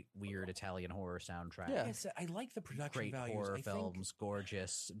great weird Italian horror soundtrack. Yeah. Like I said, I like the production Great values. horror I think films,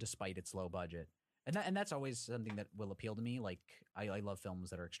 gorgeous despite its low budget, and that's always something that will appeal to me. Like I love films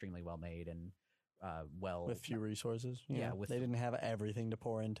that are extremely well made and well with few resources. you Yeah, know, with- they didn't have everything to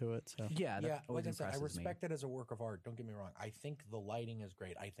pour into it. So Yeah, that yeah, always like I said, I impresses me. respect it as a work of art. Don't get me wrong. I think the lighting is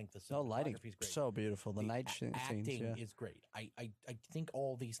great. I think the no lighting, cinematography is great. so beautiful. The night scenes, acting yeah. is great. I think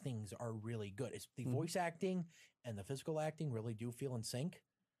all these things are really good. It's the Mhm. voice acting and the physical acting really do feel in sync.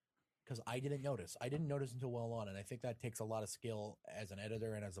 Because I didn't notice. I didn't notice until well on, and I think that takes a lot of skill as an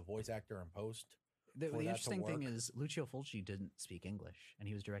editor and as a voice actor in post. The for that to interesting thing work. is Lucio Fulci didn't speak English, and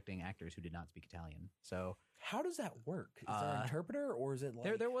he was directing actors who did not speak Italian. So How does that work? Is there an interpreter, or is it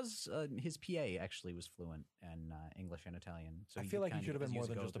like there was his PA actually was fluent in English and Italian. So I he feel could like he kind should have of been more use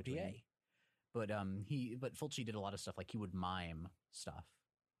than go just a between. PA. But Fulci did a lot of stuff like he would mime stuff,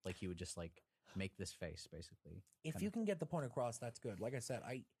 like he would just like make this face basically. If Kinda- you can get the point across, that's good. Like I said,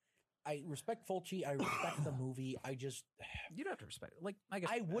 I respect Fulci. I respect the movie. I just you don't have to respect. Like I guess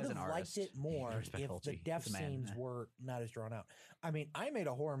I would as have an liked artist, it more you respect if the Fulci. death He's a man. scenes were not as drawn out. I mean, I made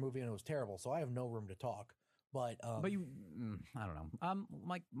a horror movie and it was terrible, so I have no room to talk. But you, I don't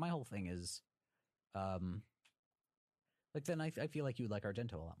know. My whole thing is, like then I feel like you would like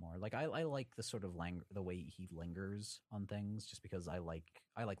Argento a lot more. Like I like the sort of the way he lingers on things, just because I like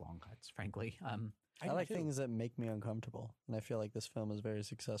long cuts, frankly. I do like too. things that make me uncomfortable, and I feel like this film is very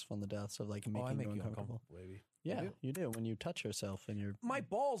successful in the deaths of like making I make you you uncomfortable. uncomfortable, baby. Yeah, you do when you touch yourself and you're My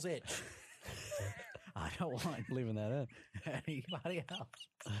balls itch. I don't want leaving that in. anybody else.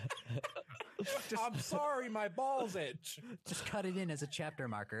 I'm sorry, my balls itch. Just cut it in as a chapter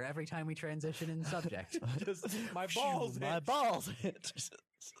marker every time we transition in subject. Just my balls My itch. balls.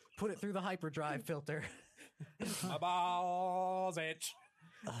 Put it through the hyperdrive filter. My balls itch.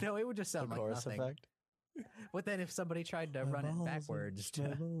 No, it would just sound like Chorus nothing. effect. But then if somebody tried to run it backwards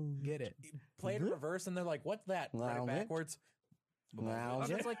to get it, Play it in reverse, and they're like, "What's that?" Run it Wow. backwards. Wow.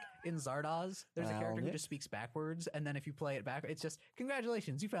 it's like in Zardoz, there's a character who Wow. just speaks backwards, and then if you play it back, it's just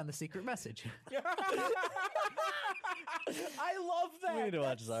congratulations, you found the secret message. I love that. We need to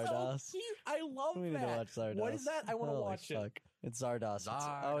watch That's Zardoz. cute. I love We need that. to watch Zardoz. What is that? I want to Holy watch it. fuck. It's Zardoz. It's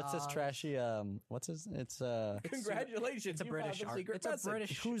this Zardoz. trashy. What's his? It's Congratulations. It's a you British found the art. secret It's a message.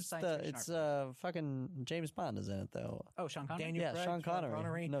 British. who's science the? fiction It's art. fucking James Bond is in it though. Oh, Sean Connery. Daniel Yeah, Craig, Sean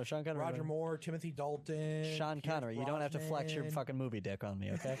Connery. No, Sean Connery. Roger Moore, Timothy Dalton, Sean Pierce Connery. You don't have to flex your Brosnan. fucking movie dick on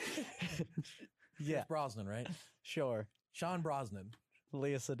me, okay? Yeah, Pierce Brosnan, right? sure. Sean Brosnan.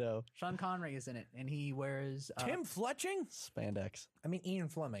 Leah Sado, Sean Connery is in it, and he wears Tim Fletching? spandex. I mean, Ian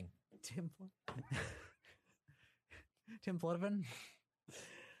Fleming. Tim Tim Flanagan.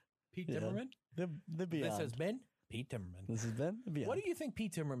 Pete Yeah. Timmerman? The Beyond. This has been Pete Timmerman. This has been The Beyond. What do you think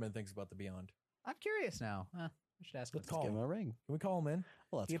Pete Timmerman thinks about the Beyond? I'm curious now. I should ask him. Let's Let's give him call a ring. Can we call him in?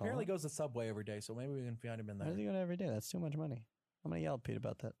 Well, let's He call apparently him. goes to Subway every day, so maybe we can find him in Why does he there. go every day? That's too much money. I'm gonna yell at Pete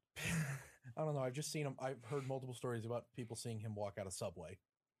about that. I don't know. I've just seen him. I've heard multiple stories about people seeing him walk out of Subway.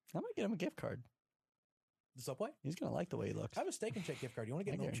 I'm gonna get him a gift card. The Subway? He's gonna like the way he looks. I have a Steak and Shake gift card. You want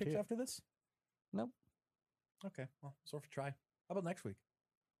to I get guarantee milkshakes it. after this? Nope. Okay. Well, it's worth a try. How about next week?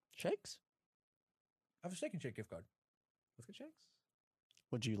 Shakes? I have a Steak and Shake gift card. Let's get shakes.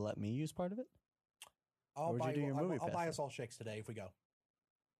 Would you let me use part of it? I'll would you buy, do your movie I'll pass buy then? us all shakes today if we go.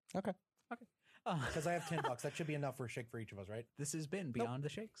 Okay. Because I have $10. That should be enough for a shake for each of us, right? This has been Beyond the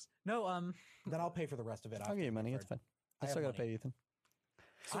Shakes. No, Then I'll pay for the rest of it. I'll after give you the money. gift It's fine. I I still have gotta money. pay Ethan.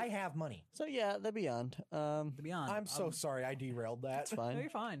 I have money. So yeah, The Beyond. the Beyond. I'm so sorry I derailed that. It's No, fine. you're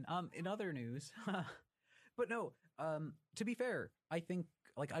fine. In other news, but no. To be fair, I think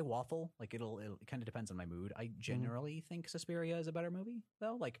like I waffle. Like it kind of depends on my mood. I generally think Suspiria is a better movie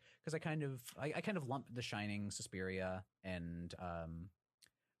though. Like because I kind of lump The Shining, Suspiria, and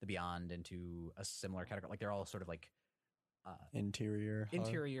The Beyond into a similar category. Like they're all sort of like Interior.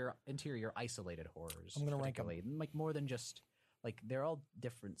 horror. interior isolated horrors. I'm gonna rank 'em. particularly. Like more than just like they're all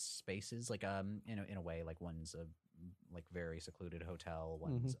different spaces. Like in a way, like one's a like very secluded hotel,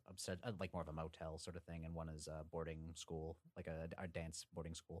 one's upset like more of a motel sort of thing, and one is a boarding school, like a dance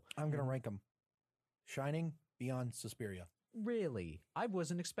boarding school. I'm going to rank them. Shining, Beyond, Suspiria. Really, I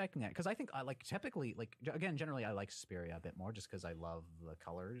wasn't expecting that because I think I like typically like again generally I like Suspiria a bit more just because I love the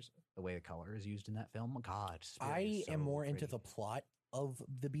colors, the way the color is used in that film. God, Suspiria I is am so more into pretty. the plot of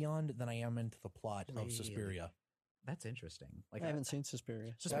The Beyond than I am into the plot Really? of Suspiria. That's interesting. Like I haven't seen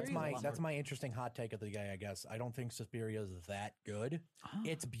Suspiria. Suspiria's a lot That's more- my interesting hot take of the day, I guess. I don't think Suspiria is that good. Ah.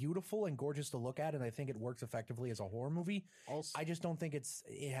 It's beautiful and gorgeous to look at, and I think it works effectively as a horror movie. Also, I just don't think it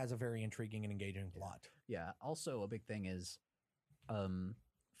has a very intriguing and engaging plot. yeah. Also, a big thing is,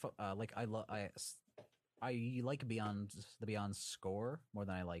 like I like the Beyond score more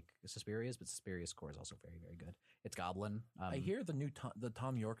than I like Suspiria's, but Suspiria's score is also very very good. It's Goblin. I hear the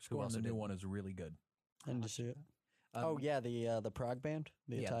Tom York score on also the new did- one is really good. I need to see it. Oh yeah, the Prague band,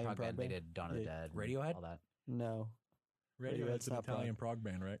 the yeah, Italian Prog Prague band. They band. did Dawn of the They- Dead, and Radiohead? all that. No. Radiohead's an not Prague. Italian prog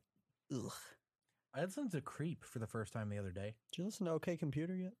band, right? Ugh. I listened to Creep for the first time the other day. Did you listen to OK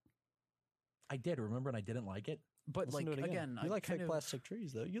Computer yet? I did, remember, and I didn't like it. But Listen like to it again, you I like kind Fake of, Plastic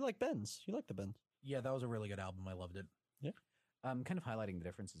Trees though. You like Benz. You like the Benz. Yeah, that was a really good album. I loved it. kind of highlighting the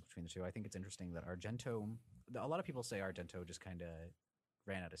differences between the two. I think it's interesting that Argento. A lot of people say Argento just kind of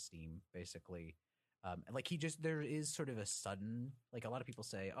ran out of steam, basically. Like there is sort of a sudden, like a lot of people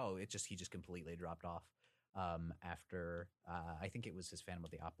say, oh, he just completely dropped off after I think it was his Phantom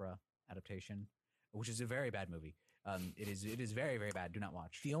of the Opera adaptation, which is a very bad movie. It is very very bad. Do not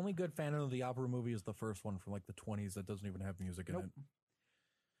watch. The only good Phantom of the Opera movie is the first one from like the 20s that doesn't even have music in Nope. it.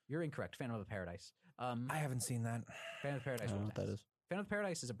 You're incorrect. Phantom of the Paradise. I haven't seen that. Phantom of the I Paradise. don't know what that is. Phantom of the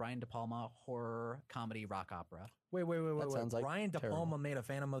Paradise is a Brian De Palma horror comedy rock opera. Wait. That sounds like Brian De Palma terrible. made a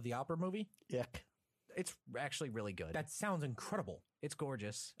Phantom of the Opera movie? Yuck. It's actually really good. That sounds incredible. It's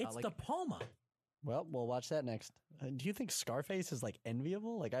gorgeous. It's like, De Palma. Well, we'll watch that next. Do you think Scarface is like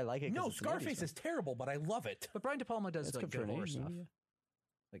enviable? Like I like it. 'cause No, it's an indie Scarface stuff. is terrible, but I love it. But Brian De Palma does That's like good for good an horror indie stuff, movie, yeah.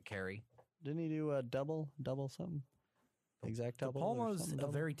 like Carrie. Didn't he do a double something? Exact De double. or Palma's something a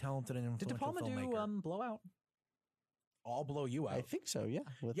double? very talented and Did De influential Palma filmmaker. do Blowout? I'll blow you out. I think so, yeah.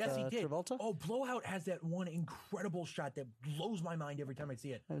 With, Yes, he did. Travolta? Oh, Blowout has that one incredible shot that blows my mind every time I see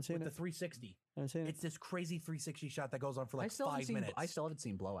it. Haven't seen with it. the 360. Haven't seen it. It's this crazy 360 shot that goes on for like 5 minutes. I still haven't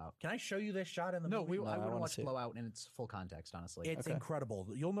seen Blowout. Can I show you this shot in the No, movie? I I want to wanna watch see it. Blowout in its full context, honestly. It's Okay. incredible.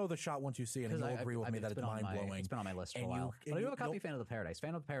 You'll know the shot once you see it, and you'll agree with me that it's mind-blowing. It's been on my list for And a while. you- But I do and have a copy you'll- of Phantom of the Paradise.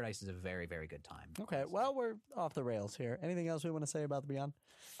 Phantom of the Paradise is a very, very good time. Okay, honestly. well, we're off the rails here. Anything else we want to say about the Beyond?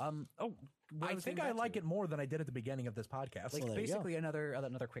 I think I like it more than I did at the beginning of this podcast. Like Well, there you go. basically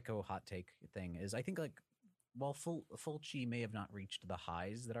another quick hot take thing is I think like while Fulci may have not reached the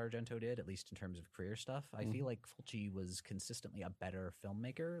highs that Argento did, at least in terms of career stuff, I feel like Fulci was consistently a better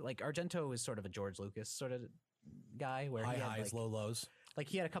filmmaker. Like Argento is sort of a George Lucas sort of guy where High he had highs, like, low lows. like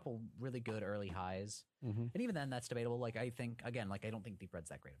he had a couple really good early highs, Mm-hmm. and even then that's debatable. Like I think again, like I don't think Deep Red's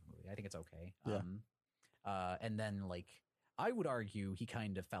that great of a movie. I think it's okay. Yeah. And then like I would argue he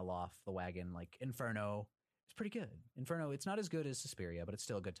kind of fell off the wagon. Like Inferno is pretty good. Inferno, it's not as good as Suspiria, but it's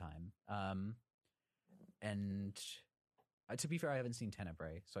still a good time. And to be fair, I haven't seen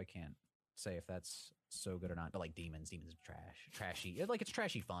Tenebrae, so I can't say if that's so good or not. But like Demons is trashy. Like it's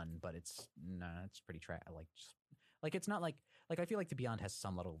trashy fun, but it's pretty like it's not like I feel like The Beyond has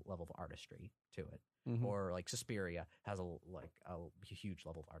some level of artistry to it, Mhm. or like Suspiria has a huge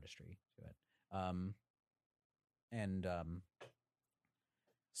level of artistry to it.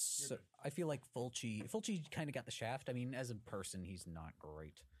 So I feel like Fulci kind of got the shaft. I mean, as a person, he's not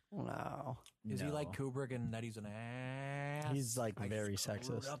great. Wow. Is he No. like Kubrick and Nettie's an ass? He's, like, I very screwed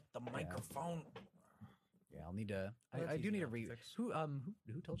sexist. up the microphone. Yeah, I'll need to. Well, that's I do easy need to enough to read. fix.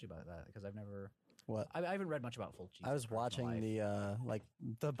 Who told you about that? Because I've never. What? I haven't read much about Fulci. I was watching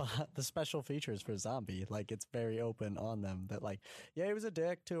the special features for Zombie. Like, it's very open on them that, like, yeah, he was a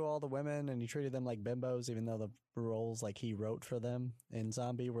dick to all the women and he treated them like bimbos, even though the roles like he wrote for them in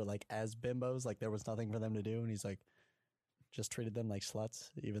Zombie were like as bimbos, like there was nothing for them to do, and he's like just treated them like sluts,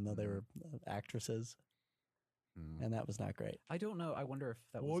 even though they were actresses, and that was not great. I don't know. I wonder if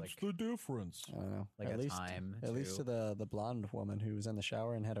that was What's like the difference? I don't know. Like at a least, time at least to to- the blonde woman who was in the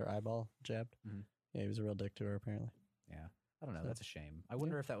shower and had her eyeball jabbed. Mhm. Yeah, he was a real dick to her apparently. Yeah, I don't know. So- That's a shame. I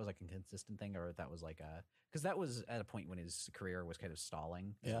wonder if that was like a consistent thing, or if that was like a because that was at a point when his career was kind of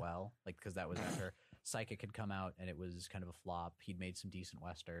stalling as Yeah. well. Like because that was after Psychic had come out and it was kind of a flop. He'd made some decent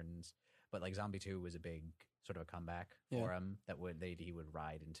westerns, but like Zombie 2 was a big sort of a comeback for him that he would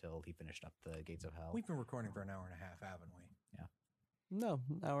ride until he finished up the Gates of Hell. We've been recording for an hour and a half, haven't we? No,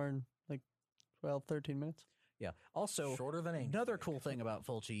 an hour and like 12, 13 minutes. Yeah. Also, Shorter than Angel another Stick. cool thing about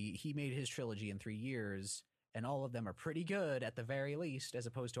Fulci, he made his trilogy in 3 years, and all of them are pretty good at the very least, as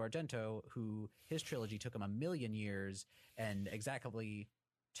opposed to Argento, who his trilogy took him 1,000,000 years, and exactly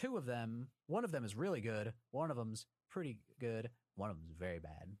 2 of them, one of them is really good, one of them's pretty good, one of them's very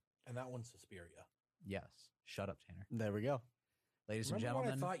bad. And that one's Suspiria. Yes. Shut up, Tanner. There we go. Ladies and Remember when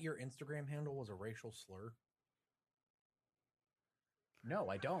gentlemen. I thought your Instagram handle was a racial slur? No,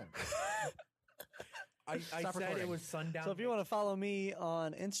 I don't. I Stop said recording. it was sundown. So if you want to follow me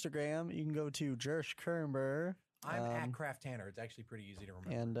on Instagram, you can go to Jersh Kernber. I'm at Craft Tanner. It's actually pretty easy to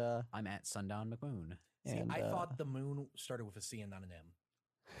remember. And I'm at Sundown McMoon. See, and, I thought the moon started with a C and not an M.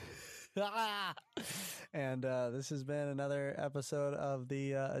 and this has been another episode of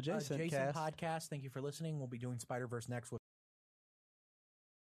the Adjacent Jason Cast. podcast. Thank you for listening. We'll be doing Spider-Verse next with